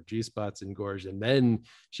 and her G-spot's engorged, and then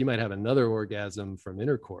she might have another orgasm from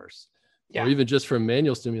intercourse, or even just from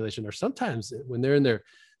manual stimulation, or sometimes when they're in there.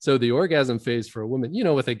 So the orgasm phase for a woman,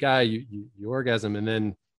 with a guy, you orgasm, and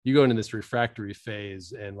then you go into this refractory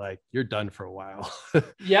phase, and like you're done for a while.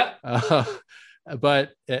 Yep.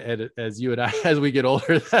 But as you and I, as we get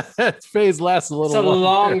older, that phase lasts a little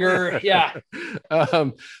longer. Yeah.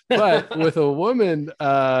 But with a woman,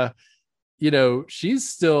 she's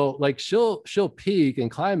still like, she'll peak and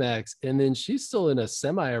climax, and then she's still in a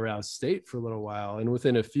semi-aroused state for a little while. And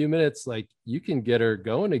within a few minutes, like you can get her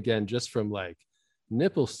going again just from like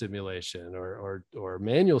nipple stimulation or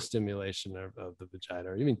manual stimulation of the vagina,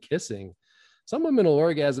 or even kissing. Some women will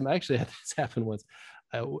orgasm. I actually had this happen once.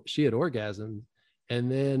 She had orgasm,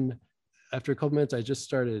 and then after a couple minutes, I just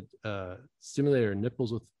started stimulating her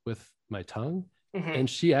nipples with my tongue, and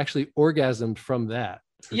she actually orgasmed from that.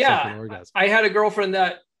 Yeah, I had a girlfriend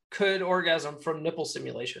that could orgasm from nipple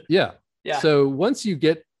stimulation. Yeah. So once you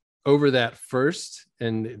get over that first,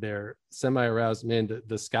 and they're semi-aroused, man,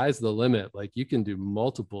 the sky's the limit. Like you can do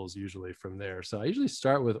multiples usually from there. So I usually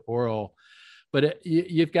start with oral, but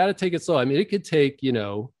you've got to take it slow. I mean, it could take,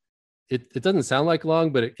 it doesn't sound like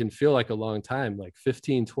long, but it can feel like a long time, like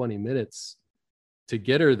 15, 20 minutes to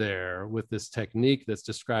get her there with this technique that's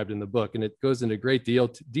described in the book. And it goes into great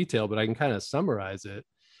detail, but I can kind of summarize it.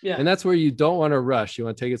 Yeah. And that's where you don't want to rush. You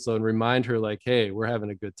want to take it slow and remind her like, hey, we're having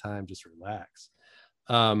a good time, just relax.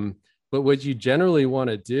 But what you generally want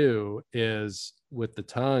to do is with the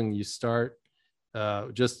tongue, you start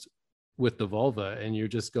just with the vulva, and you're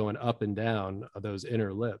just going up and down those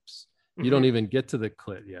inner lips. You don't even get to the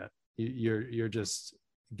clit yet. You're just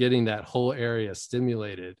getting that whole area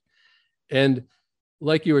stimulated. And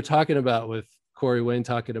like you were talking about with Corey Wayne,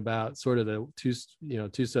 talking about sort of the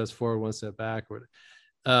two steps forward, one step backward.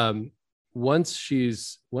 Once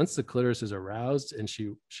the clitoris is aroused and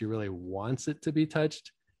she really wants it to be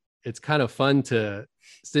touched, it's kind of fun to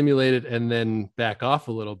stimulate it and then back off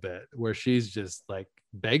a little bit, where she's just like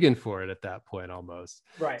begging for it at that point almost.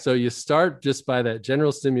 Right. So you start just by that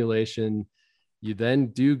general stimulation. You then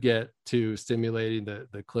do get to stimulating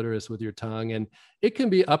the clitoris with your tongue, and it can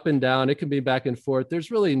be up and down. It can be back and forth.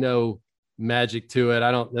 There's really no magic to it.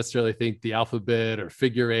 I don't necessarily think the alphabet or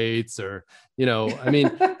figure eights or, I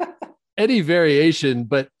mean, any variation,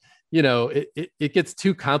 but it gets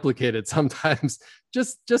too complicated sometimes.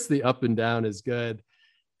 Just the up and down is good.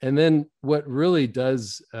 And then what really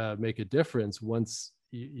does make a difference once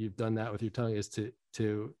you've done that with your tongue is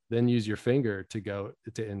to then use your finger to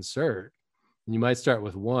insert. You might start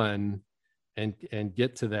with one and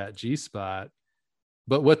get to that G spot.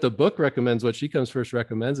 But what the book recommends, what She Comes First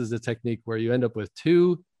recommends, is a technique where you end up with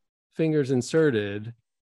two fingers inserted,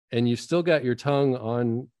 and you've still got your tongue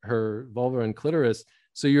on her vulva and clitoris.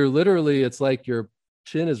 So you're literally, it's like your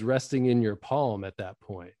chin is resting in your palm at that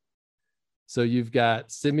point. So you've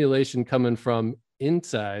got stimulation coming from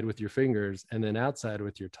inside with your fingers and then outside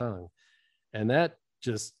with your tongue. And that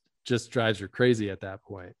just drives her crazy at that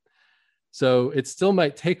point. So it still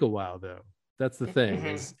might take a while though. That's the thing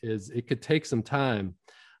is it could take some time.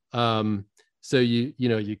 So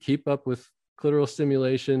you keep up with clitoral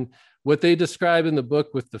stimulation. What they describe in the book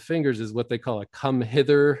with the fingers is what they call a come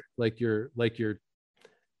hither, like you're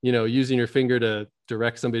using your finger to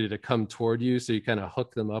direct somebody to come toward you. So you kind of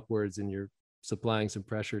hook them upwards and you're supplying some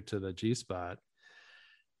pressure to the G spot.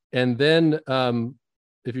 And then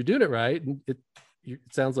if you're doing it right, it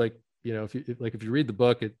sounds like, if you read the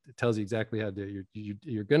book, it tells you exactly how to do it.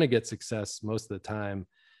 You're going to get success most of the time.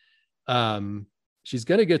 She's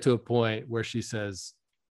going to get to a point where she says,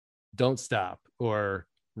 don't stop, or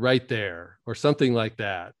right there, or something like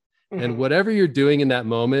that. And whatever you're doing in that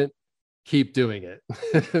moment, keep doing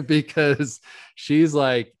it because she's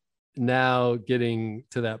like now getting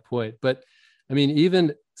to that point. But I mean,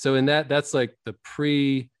 even so in that's like the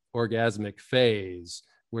pre-orgasmic phase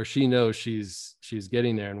where she knows she's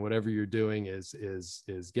getting there, and whatever you're doing is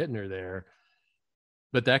getting her there.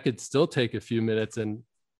 But that could still take a few minutes. And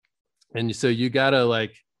so you gotta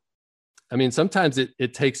sometimes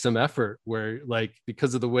it takes some effort where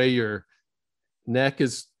because of the way your neck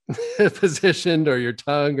is positioned or your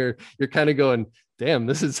tongue, or you're kind of going, damn,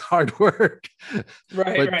 this is hard work.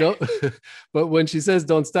 Right. But when she says,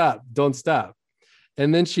 don't stop.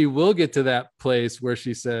 And then she will get to that place where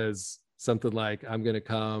she says something like, I'm going to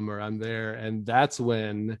come, or I'm there. And that's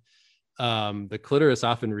when the clitoris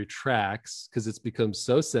often retracts because it's become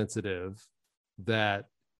so sensitive that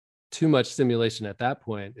too much stimulation at that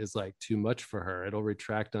point is like too much for her. It'll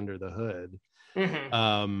retract under the hood.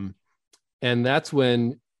 And that's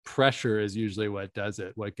when pressure is usually what does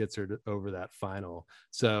it, what gets her over that final.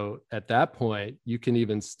 So at that point, you can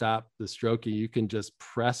even stop the stroking. You can just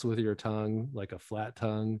press with your tongue, like a flat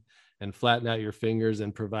tongue, and flatten out your fingers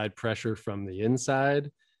and provide pressure from the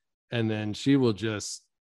inside. And then she will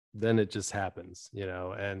then it just happens,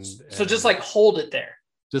 and so just like hold it there.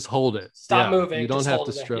 Just hold it. Stop moving. You don't have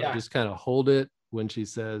to stroke. Yeah. Just kind of hold it when she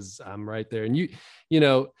says, I'm right there. And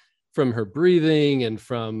from her breathing and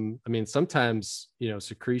from, sometimes,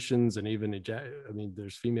 secretions and even,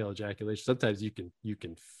 there's female ejaculation. Sometimes you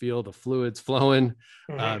can feel the fluids flowing,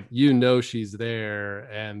 she's there.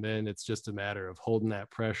 And then it's just a matter of holding that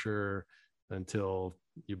pressure until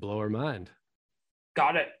you blow her mind.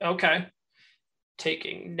 Got it. Okay.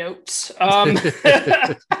 Taking notes.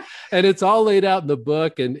 And it's all laid out in the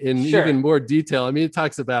book and in Sure. even more detail. It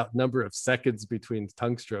talks about number of seconds between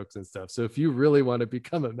tongue strokes and stuff. So if you really want to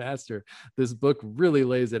become a master, this book really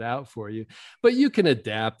lays it out for you. But you can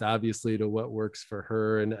adapt, obviously, to what works for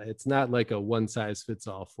her. And it's not like a one size fits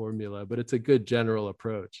all formula, but it's a good general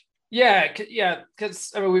approach. Yeah.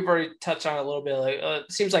 Because we've already touched on it a little bit.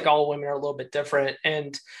 It seems like all women are a little bit different.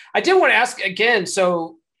 And I did want to ask again.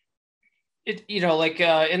 So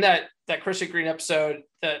in that Christian Green episode,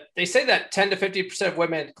 that they say that 10 to 50% of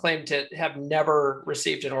women claim to have never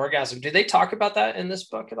received an orgasm. Do they talk about that in this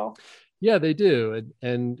book at all? Yeah, they do.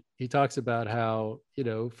 And he talks about how,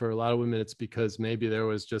 for a lot of women, it's because maybe there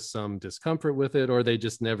was just some discomfort with it, or they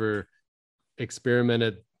just never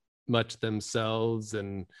experimented much themselves,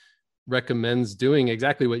 and recommends doing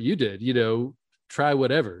exactly what you did. Try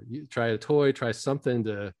whatever. You try a toy, try something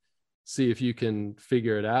to see if you can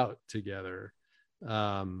figure it out together.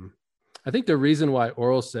 I think the reason why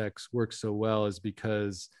oral sex works so well is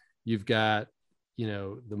because you've got,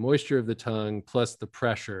 the moisture of the tongue plus the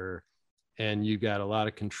pressure, and you got a lot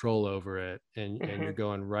of control over it, and you're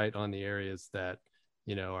going right on the areas that,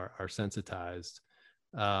 are sensitized.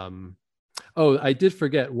 I did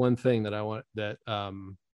forget one thing that I want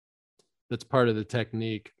that's part of the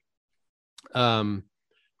technique.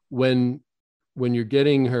 When you're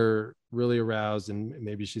getting her really aroused, and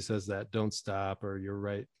maybe she says that, don't stop, or you're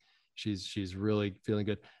right, she's really feeling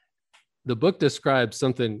good. The book describes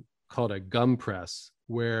something called a gum press,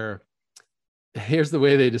 where here's the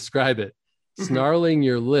way they describe it: snarling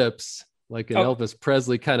your lips like an Elvis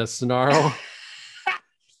Presley kind of snarl.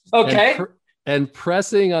 Okay. And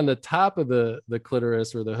pressing on the top of the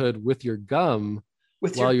clitoris or the hood with your gum,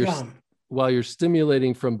 while you're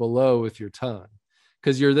stimulating from below with your tongue,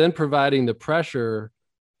 because you're then providing the pressure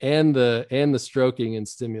and the stroking and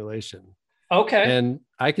stimulation. Okay. And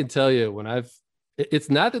I can tell you, it's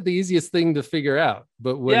not the easiest thing to figure out,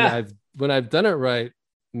 but when I've done it right,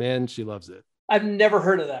 man, she loves it. I've never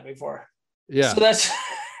heard of that before. Yeah. So that's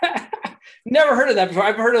never heard of that before.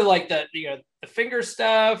 I've heard of like the finger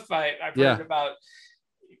stuff. I've heard about,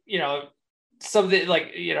 something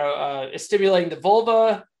like, stimulating the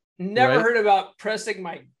vulva. Never heard about pressing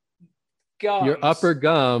my gums. Your upper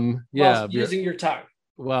gum. Yeah. Using your tongue.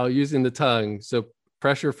 While using the tongue. So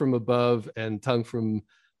pressure from above and tongue from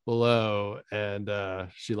below. And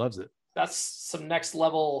she loves it. That's some next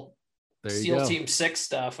level SEAL Team 6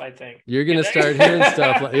 stuff, I think. You're going to start hearing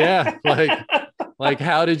stuff like,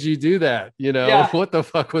 how did you do that? What the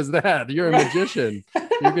fuck was that? You're a magician.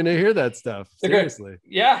 You're going to hear that stuff. Seriously.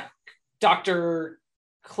 Yeah. Dr.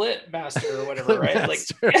 Clit Master or whatever, right?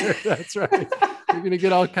 Master. That's right. You're going to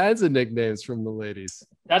get all kinds of nicknames from the ladies.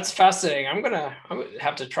 That's fascinating. I'm going to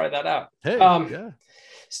have to try that out. Hey, yeah.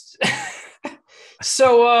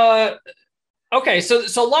 So, okay. So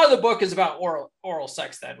a lot of the book is about oral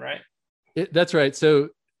sex then, right? That's right. So,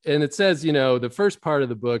 and it says, the first part of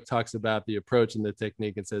the book talks about the approach and the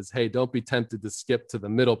technique, and says, hey, don't be tempted to skip to the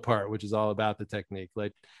middle part, which is all about the technique.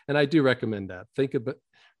 And I do recommend that.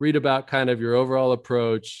 Read about kind of your overall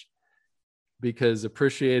approach, because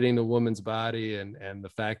appreciating the woman's body and the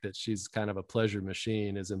fact that she's kind of a pleasure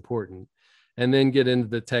machine is important. And then get into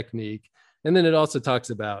the technique. And then it also talks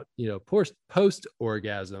about, post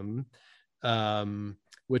orgasm,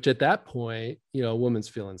 which at that point, a woman's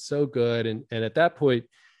feeling so good. And at that point,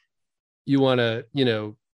 you want to,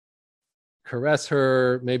 caress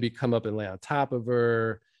her, maybe come up and lay on top of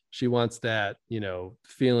her. She wants that,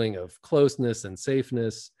 feeling of closeness and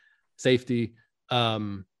safety.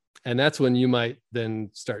 And that's when you might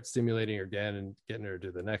then start stimulating her again and getting her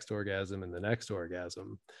to the next orgasm and the next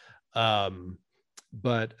orgasm.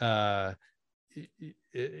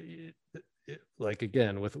 Like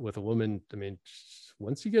again, with a woman,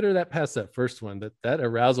 once you get her past that first one, that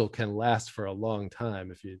arousal can last for a long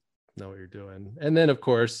time if you know what you're doing. And then of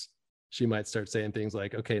course she might start saying things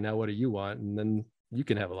like, okay, now what do you want? And then you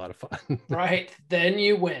can have a lot of fun. Right. Then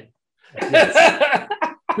you win. Yes.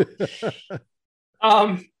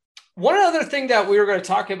 One other thing that we were going to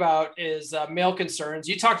talk about is male concerns.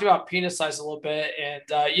 You talked about penis size a little bit, and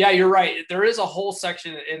yeah, you're right. There is a whole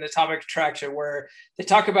section in Atomic Attraction where they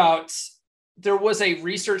talk about, there was a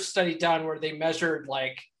research study done where they measured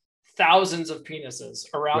like thousands of penises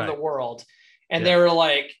around the world, and they were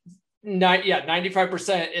like,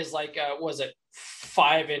 95% is like, was it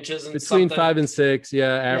 5 inches and between something? 5 and 6,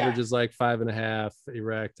 average is like 5.5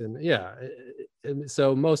 erect, and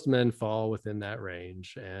so most men fall within that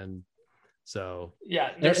range. And so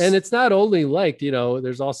and it's not only like,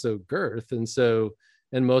 there's also girth, and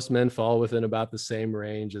most men fall within about the same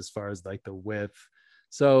range as far as like the width.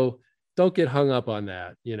 So don't get hung up on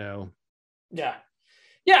that. I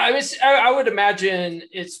mean, I would imagine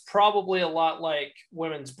it's probably a lot like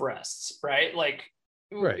women's breasts, right? Like,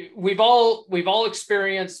 right. We've all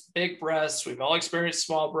experienced big breasts. We've all experienced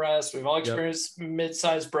small breasts. We've all experienced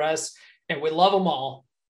mid-sized breasts, and we love them all.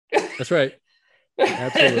 That's right.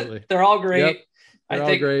 Absolutely. They're all great. Yep. They're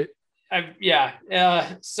all great.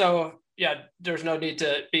 So there's no need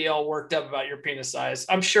to be all worked up about your penis size.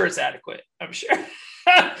 I'm sure it's adequate. I'm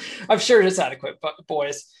sure it's adequate,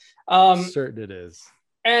 boys. Certain it is.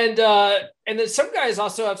 And then some guys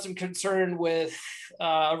also have some concern with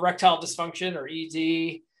erectile dysfunction or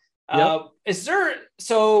ED.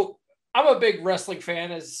 So I'm a big wrestling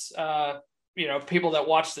fan, as people that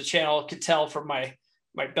watch the channel could tell from my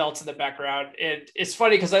belts in the background. And it's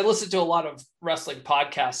funny because I listen to a lot of wrestling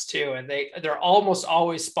podcasts too, and they're almost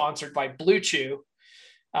always sponsored by Blue Chew,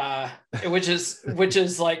 which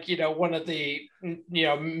is like, one of the,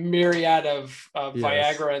 myriad of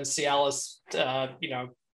Viagra and Cialis,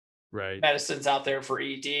 medicines out there for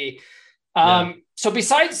ED. So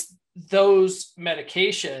besides those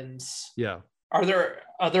medications, are there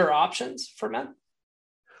other options for men?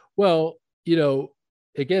 Well,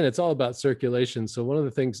 again, it's all about circulation. So one of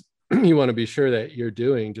the things you want to be sure that you're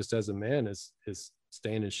doing just as a man is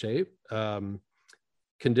staying in shape.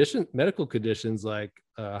 Medical conditions like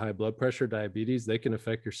high blood pressure, diabetes, they can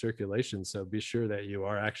affect your circulation. So be sure that you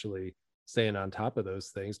are actually staying on top of those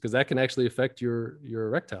things, because that can actually affect your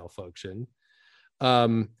erectile function.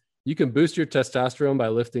 You can boost your testosterone by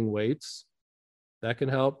lifting weights. That can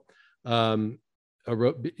help. I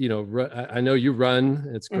know you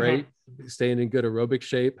run. It's great. Mm-hmm. Staying in good aerobic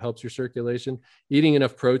shape helps your circulation. Eating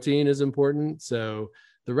enough protein is important. So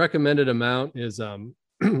the recommended amount is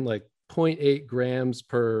like 0.8 grams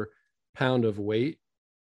per pound of weight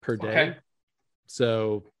per day. Okay.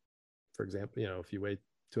 So, for example, if you weigh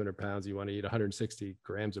 200 pounds, you want to eat 160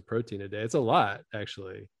 grams of protein a day. It's a lot,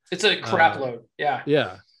 actually. It's a crap load. Yeah.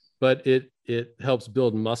 Yeah. But it helps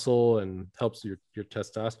build muscle and helps your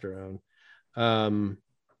testosterone. And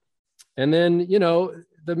then,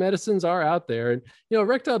 the medicines are out there, and,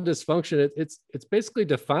 erectile dysfunction, it's basically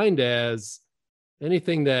defined as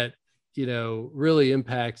anything that, really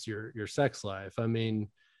impacts your sex life. I mean,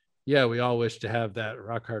 we all wish to have that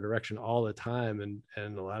rock hard erection all the time.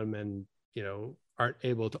 And a lot of men, aren't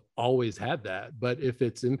able to always have that. But if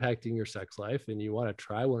it's impacting your sex life and you want to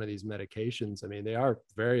try one of these medications, I mean, they are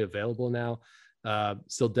very available now.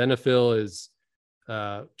 Sildenafil is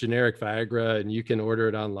generic Viagra, and you can order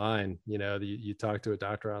it online. You talk to a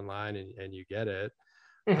doctor online and you get it.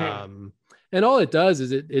 Mm-hmm. And all it does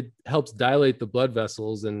is it helps dilate the blood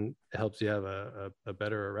vessels and helps you have a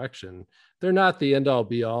better erection. They're not the end all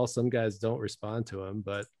be all. Some guys don't respond to them,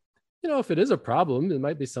 but if it is a problem, it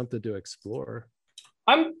might be something to explore.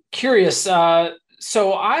 I'm curious. Are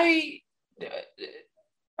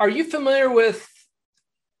you familiar with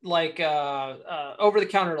like over the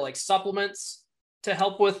counter like supplements to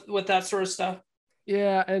help with that sort of stuff?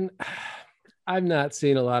 Yeah, and I've not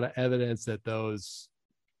seen a lot of evidence that those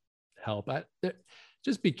help.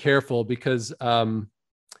 Just be careful, because some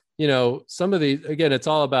of these, again, it's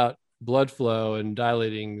all about blood flow and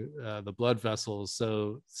dilating the blood vessels.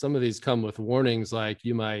 So some of these come with warnings, like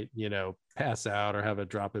you might pass out or have a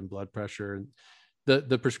drop in blood pressure.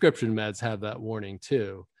 The prescription meds have that warning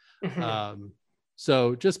too. Mm-hmm.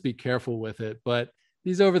 So just be careful with it. But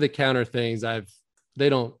these over-the-counter things, they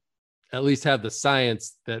don't at least have the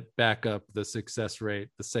science that back up the success rate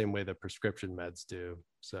the same way the prescription meds do.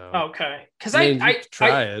 So okay, because I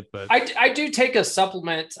try it, but I do take a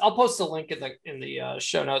supplement. I'll post a link in the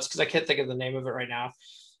show notes because I can't think of the name of it right now.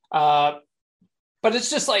 But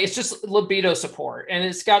it's just libido support, and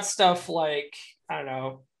it's got stuff like, I don't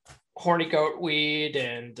know, horny goat weed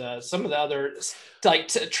and some of the other like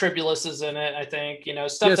Tribulus is in it. I think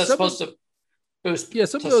stuff that's supposed to boost. Yeah,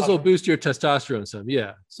 some of those will boost your testosterone.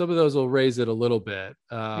 Some of those will raise it a little bit.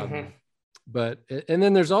 Mm-hmm. But and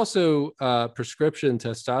then there's also prescription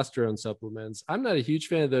testosterone supplements. I'm not a huge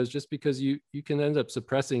fan of those just because you can end up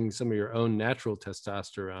suppressing some of your own natural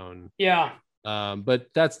testosterone. Yeah. But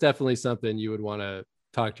that's definitely something you would want to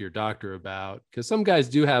talk to your doctor about, because some guys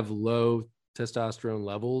do have low testosterone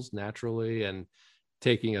levels naturally, and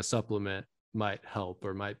taking a supplement might help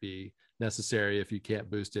or might be necessary if you can't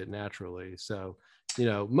boost it naturally. So,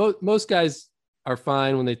 most guys are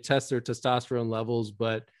fine when they test their testosterone levels,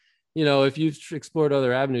 but if you've explored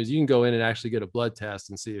other avenues, you can go in and actually get a blood test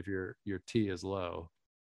and see if your T is low.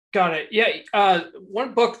 Got it. Yeah.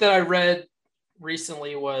 One book that I read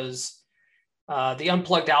recently was The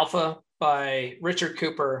Unplugged Alpha by Richard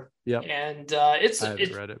Cooper. Yeah. And I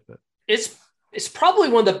haven't read it, but it's probably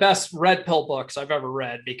one of the best red pill books I've ever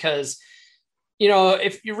read, because,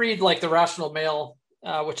 if you read like The Rational Male,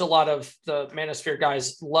 which a lot of the Manosphere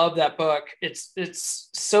guys love that book, it's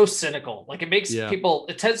so cynical. Like it makes people,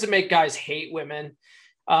 it tends to make guys hate women.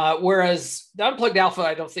 Whereas The Unplugged Alpha,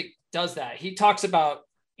 I don't think does that. He talks about,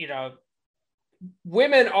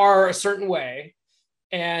 women are a certain way,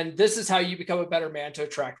 and this is how you become a better man to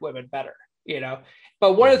attract women better,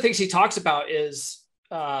 But one of the things he talks about is,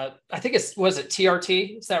 I think was it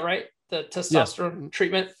TRT? Is that right? The testosterone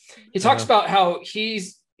treatment. He talks about how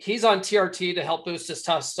he's on TRT to help boost his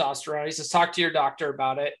testosterone. He says, talk to your doctor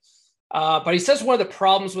about it. But he says one of the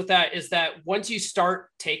problems with that is that once you start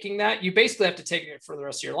taking that, you basically have to take it for the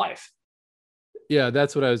rest of your life. Yeah,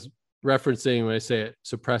 that's what I was referencing when I say it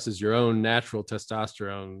suppresses your own natural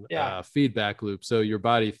testosterone feedback loop. So your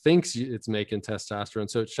body thinks it's making testosterone,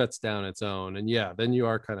 so it shuts down its own. And then you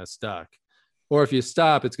are kind of stuck. Or if you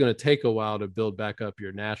stop, it's going to take a while to build back up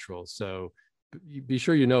your natural. So be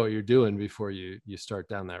sure you know what you're doing before you start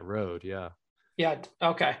down that road. Yeah.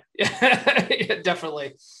 Okay. Yeah,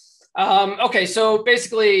 definitely. Okay. So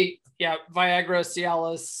basically, Viagra,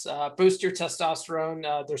 Cialis, boost your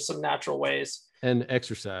testosterone. There's some natural ways. And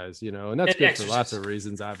exercise, and that's good for lots of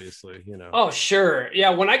reasons, obviously, Oh, sure.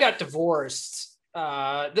 Yeah. When I got divorced,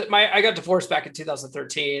 I got divorced back in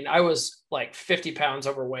 2013. I was like 50 pounds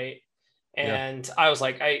overweight. And I was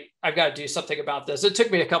like, I've got to do something about this. It took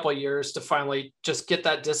me a couple of years to finally just get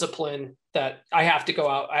that discipline that I have to go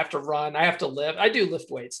out. I have to run. I have to lift. I do lift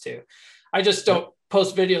weights too. I just don't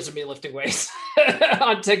post videos of me lifting weights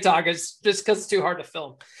on TikTok. It's just because it's too hard to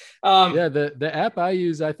film. The app I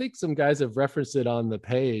use, I think some guys have referenced it on the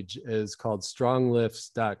page, is called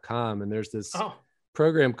stronglifts.com. And there's this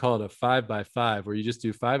program called a 5x5 where you just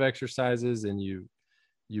do 5 exercises and you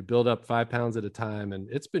build up 5 pounds at a time. And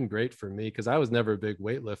it's been great for me because I was never a big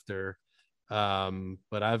weightlifter.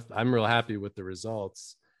 But I'm real happy with the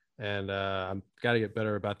results, and I'm got to get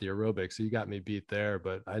better about the aerobics. So you got me beat there,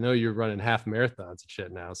 but I know you're running half marathons and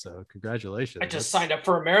shit now. So congratulations. I just signed up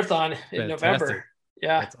for a marathon in November.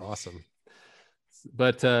 Yeah. That's awesome.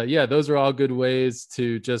 But those are all good ways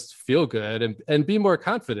to just feel good and be more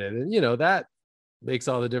confident. And, that makes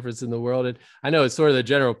all the difference in the world. And I know it's sort of the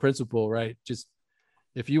general principle, right? Just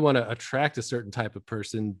if you want to attract a certain type of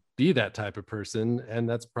person, be that type of person. And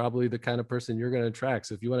that's probably the kind of person you're going to attract.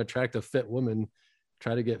 So if you want to attract a fit woman,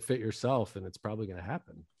 try to get fit yourself, and it's probably going to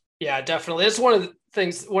happen. Yeah, definitely. It's one of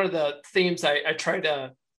the themes I try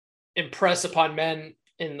to impress upon men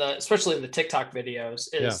especially in the TikTok videos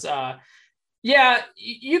is,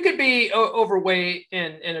 you could be overweight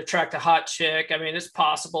and attract a hot chick. I mean, it's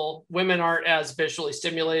possible. Women aren't as visually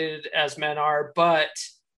stimulated as men are, but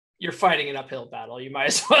you're fighting an uphill battle. You might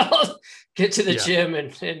as well get to the gym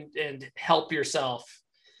and help yourself.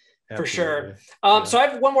 Absolutely. For sure. So I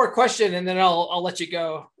have one more question, and then I'll let you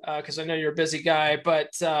go because I know you're a busy guy.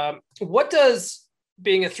 But what does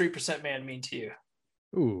being a 3% man mean to you?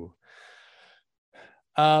 Ooh.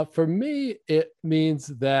 For me, it means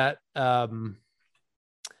that I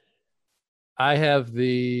have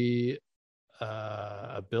the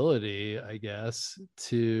ability, I guess,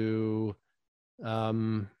 to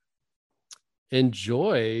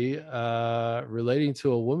enjoy relating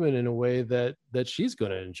to a woman in a way that she's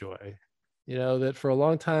going to enjoy. That for a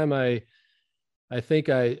long time I think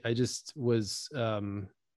I just was I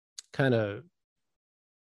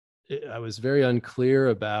was very unclear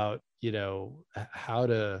about how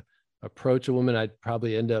to approach a woman. I'd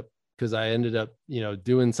probably because I ended up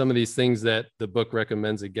doing some of these things that the book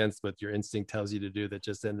recommends against, but your instinct tells you to do, that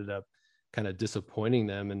just ended up kind of disappointing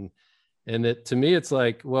them. And that, to me, it's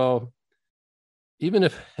like, well, even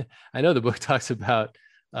if I know the book talks about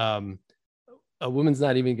a woman's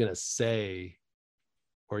not even going to say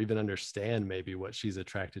or even understand maybe what she's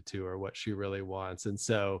attracted to or what she really wants. And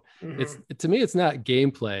so to me, it's not game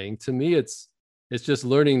playing. To me, it's just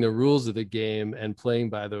learning the rules of the game and playing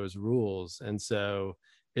by those rules. And so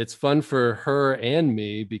it's fun for her and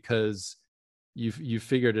me because you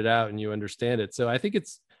figured it out and you understand it. So I think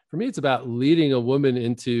for me, it's about leading a woman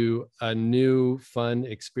into a new fun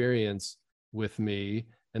experience with me.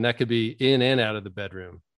 And that could be in and out of the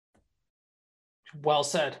bedroom. Well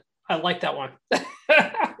said. I like that one.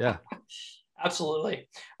 Yeah, absolutely.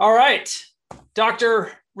 All right.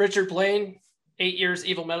 Dr. Richard Blaine, 8 years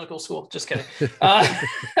Evil Medical School. Just kidding.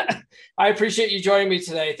 I appreciate you joining me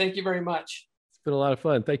today. Thank you very much. It's been a lot of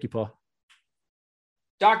fun. Thank you, Paul.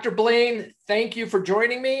 Dr. Blaine, thank you for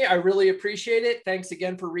joining me. I really appreciate it. Thanks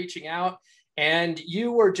again for reaching out. And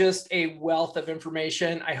you were just a wealth of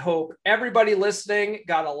information. I hope everybody listening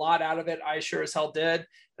got a lot out of it. I sure as hell did.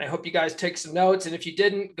 And I hope you guys take some notes. And if you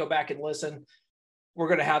didn't, go back and listen. We're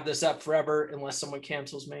going to have this up forever unless someone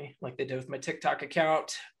cancels me like they did with my TikTok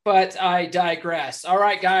account. But I digress. All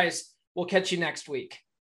right, guys, we'll catch you next week.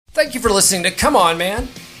 Thank you for listening to Come On Man.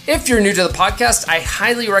 If you're new to the podcast, I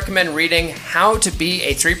highly recommend reading How to Be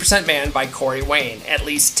a 3% Man by Corey Wayne at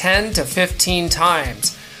least 10 to 15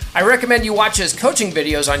 times. I recommend you watch his coaching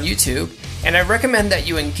videos on YouTube, and I recommend that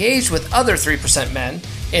you engage with other 3% men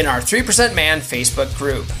in our 3% Man Facebook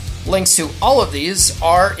group. Links to all of these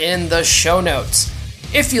are in the show notes.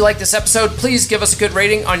 If you like this episode, please give us a good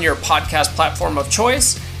rating on your podcast platform of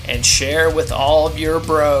choice and share with all of your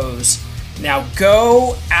bros. Now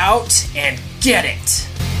go out and get it.